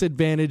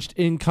tax-advantaged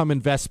income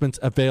investments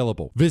available.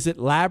 Visit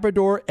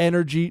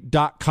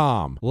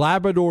LabradorEnergy.com.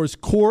 Labrador's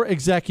core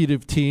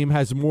executive team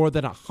has more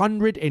than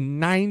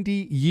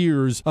 190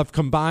 years of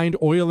combined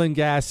oil and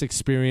gas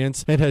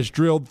experience and has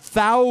drilled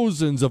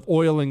thousands of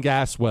oil and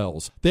gas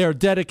wells. They are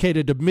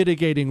dedicated to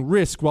mitigating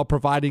risk while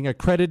providing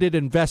accredited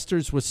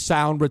investors with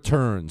sound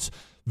returns.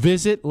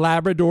 Visit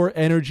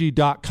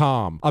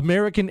LabradorEnergy.com.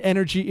 American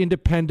energy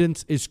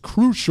independence is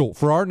crucial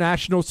for our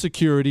national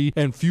security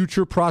and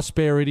future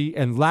prosperity,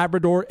 and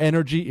Labrador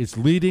Energy is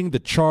leading the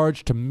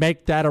charge to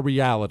make that a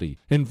reality.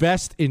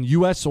 Invest in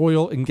U.S.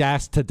 oil and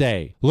gas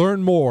today.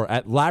 Learn more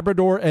at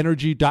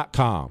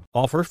LabradorEnergy.com.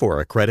 Offer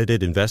for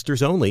accredited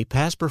investors only.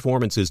 Past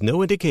performance is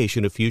no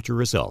indication of future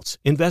results.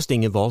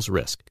 Investing involves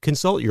risk.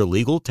 Consult your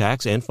legal,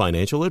 tax, and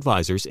financial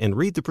advisors and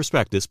read the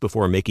prospectus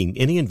before making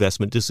any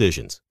investment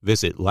decisions.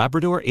 Visit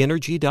LabradorEnergy.com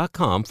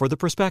for the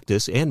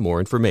prospectus and more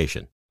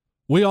information.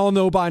 We all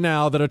know by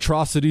now that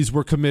atrocities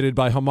were committed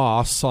by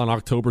Hamas on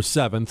October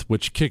 7th,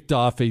 which kicked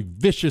off a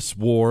vicious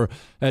war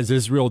as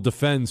Israel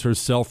defends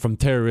herself from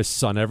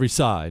terrorists on every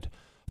side.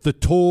 The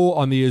toll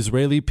on the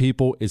Israeli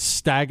people is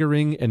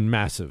staggering and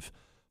massive.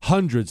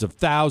 Hundreds of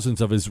thousands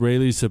of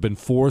Israelis have been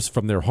forced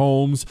from their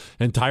homes,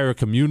 entire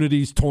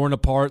communities torn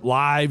apart,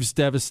 lives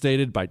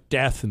devastated by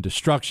death and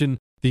destruction.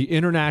 The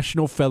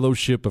International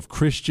Fellowship of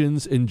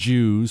Christians and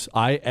Jews,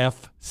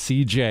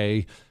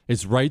 IFCJ,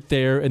 is right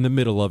there in the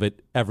middle of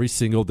it every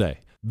single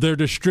day. They're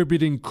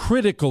distributing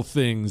critical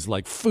things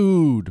like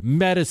food,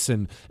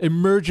 medicine,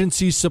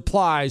 emergency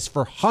supplies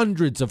for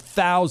hundreds of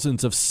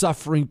thousands of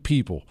suffering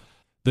people.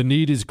 The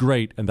need is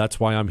great, and that's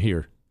why I'm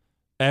here.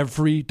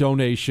 Every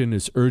donation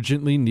is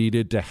urgently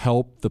needed to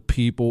help the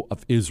people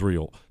of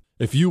Israel.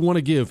 If you want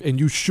to give, and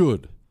you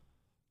should,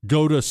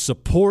 go to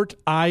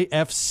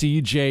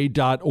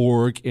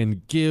supportifcj.org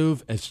and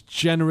give as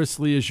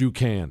generously as you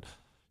can.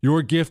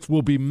 Your gift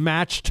will be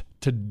matched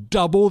to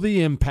double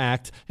the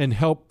impact and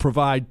help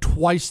provide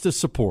twice the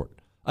support.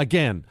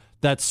 Again,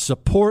 that's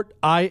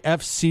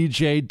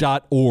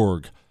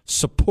supportifcj.org.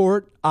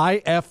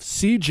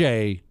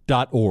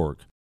 Supportifcj.org.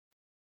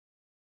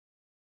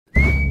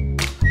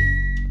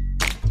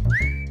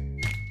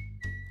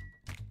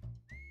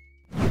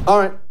 All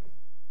right,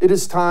 it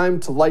is time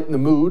to lighten the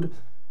mood.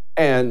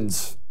 And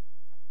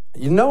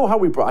you know how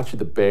we brought you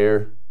the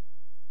bear,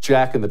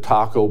 Jack and the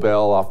Taco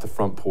Bell off the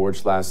front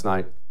porch last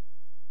night?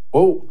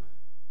 Well,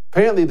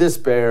 apparently this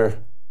bear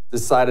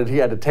decided he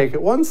had to take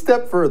it one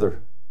step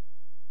further.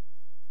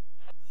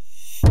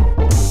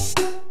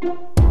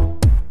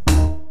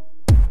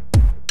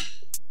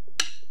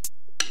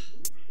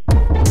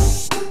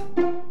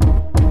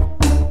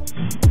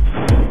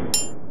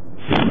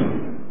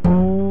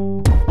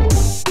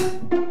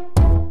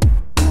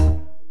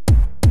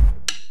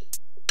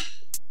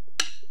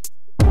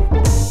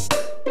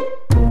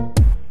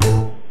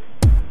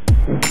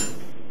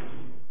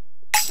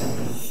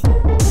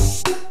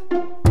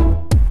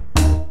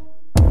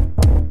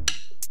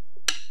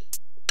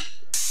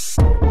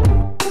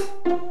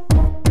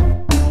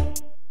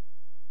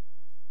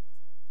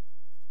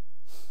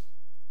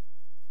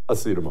 I'll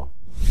see you tomorrow.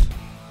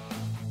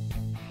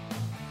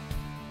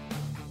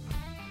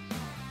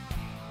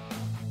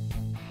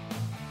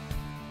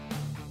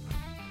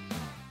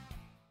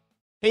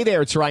 Hey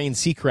there, it's Ryan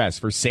Seacrest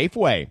for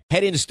Safeway.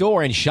 Head in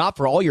store and shop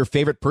for all your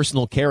favorite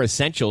personal care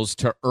essentials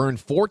to earn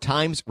 4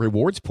 times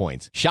rewards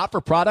points. Shop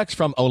for products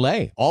from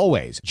Olay,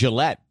 Always,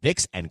 Gillette,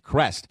 Vicks, and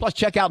Crest. Plus,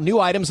 check out new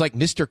items like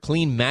Mr.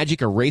 Clean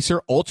Magic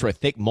Eraser Ultra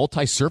Thick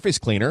Multi-Surface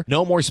Cleaner.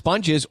 No more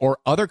sponges or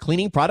other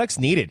cleaning products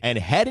needed. And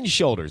Head &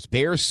 Shoulders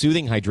Bare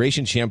Soothing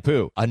Hydration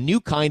Shampoo, a new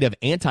kind of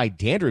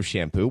anti-dandruff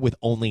shampoo with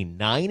only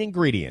 9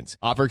 ingredients.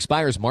 Offer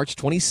expires March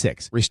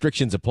 26.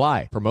 Restrictions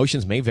apply.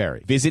 Promotions may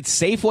vary. Visit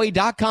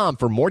Safeway.com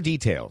for more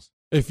details.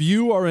 If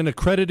you are an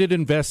accredited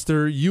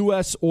investor,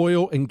 U.S.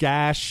 oil and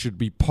gas should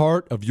be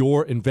part of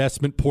your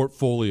investment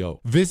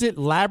portfolio. Visit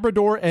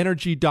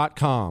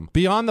LabradorEnergy.com.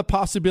 Beyond the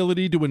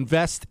possibility to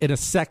invest in a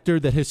sector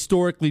that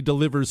historically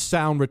delivers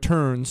sound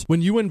returns,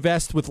 when you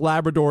invest with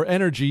Labrador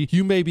Energy,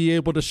 you may be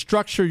able to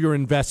structure your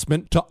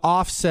investment to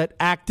offset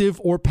active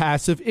or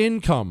passive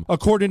income.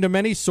 According to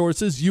many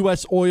sources,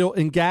 U.S. oil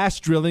and gas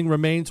drilling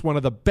remains one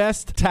of the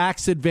best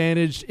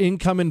tax-advantaged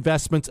income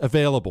investments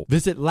available.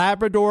 Visit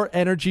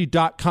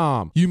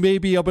LabradorEnergy.com. You may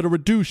be able to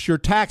reduce your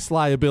tax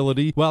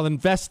liability while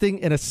investing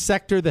in a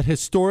sector that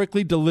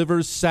historically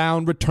delivers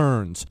sound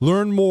returns.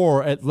 Learn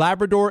more at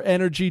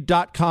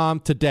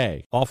LabradorEnergy.com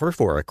today. Offer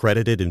for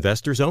accredited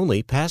investors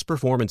only. Past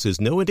performance is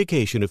no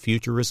indication of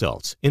future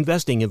results.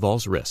 Investing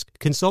involves risk.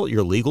 Consult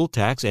your legal,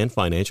 tax, and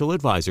financial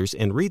advisors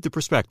and read the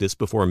prospectus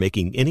before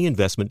making any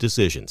investment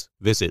decisions.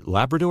 Visit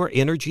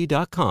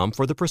LabradorEnergy.com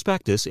for the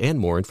prospectus and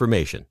more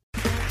information.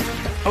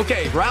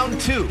 Okay, round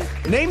 2.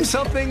 Name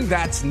something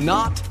that's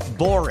not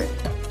boring.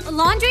 A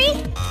laundry?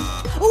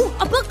 Ooh,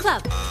 a book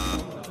club.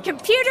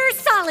 Computer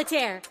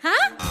solitaire,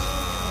 huh?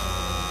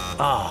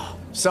 Ah,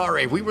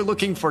 sorry, we were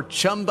looking for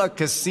Chumba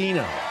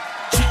Casino.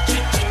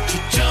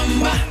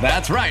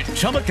 That's right,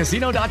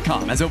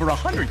 ChumbaCasino.com has over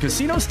 100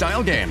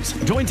 casino-style games.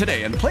 Join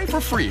today and play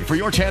for free for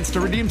your chance to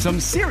redeem some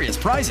serious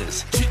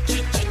prizes.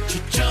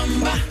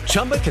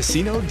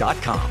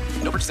 ChumbaCasino.com.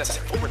 No purchase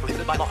necessary. Void where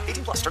prohibited by law.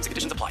 18+ terms and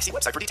conditions apply. See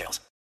website for details.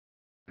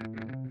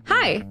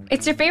 Hi,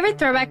 it's your favorite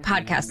Throwback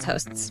podcast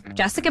hosts,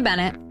 Jessica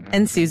Bennett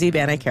and Susie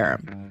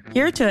Banakaram,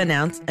 here to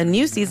announce a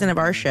new season of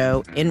our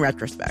show, In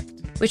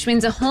Retrospect. Which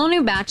means a whole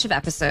new batch of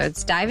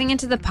episodes diving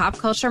into the pop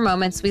culture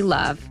moments we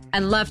love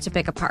and love to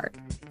pick apart.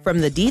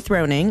 From the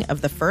dethroning of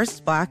the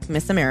first Black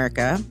Miss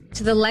America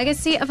to the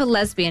legacy of a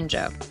lesbian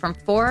joke from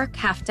 4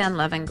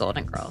 Kaftan-loving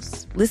Golden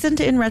Girls. Listen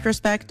to In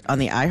Retrospect on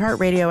the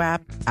iHeartRadio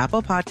app,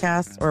 Apple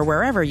Podcasts, or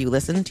wherever you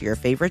listen to your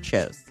favorite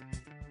shows.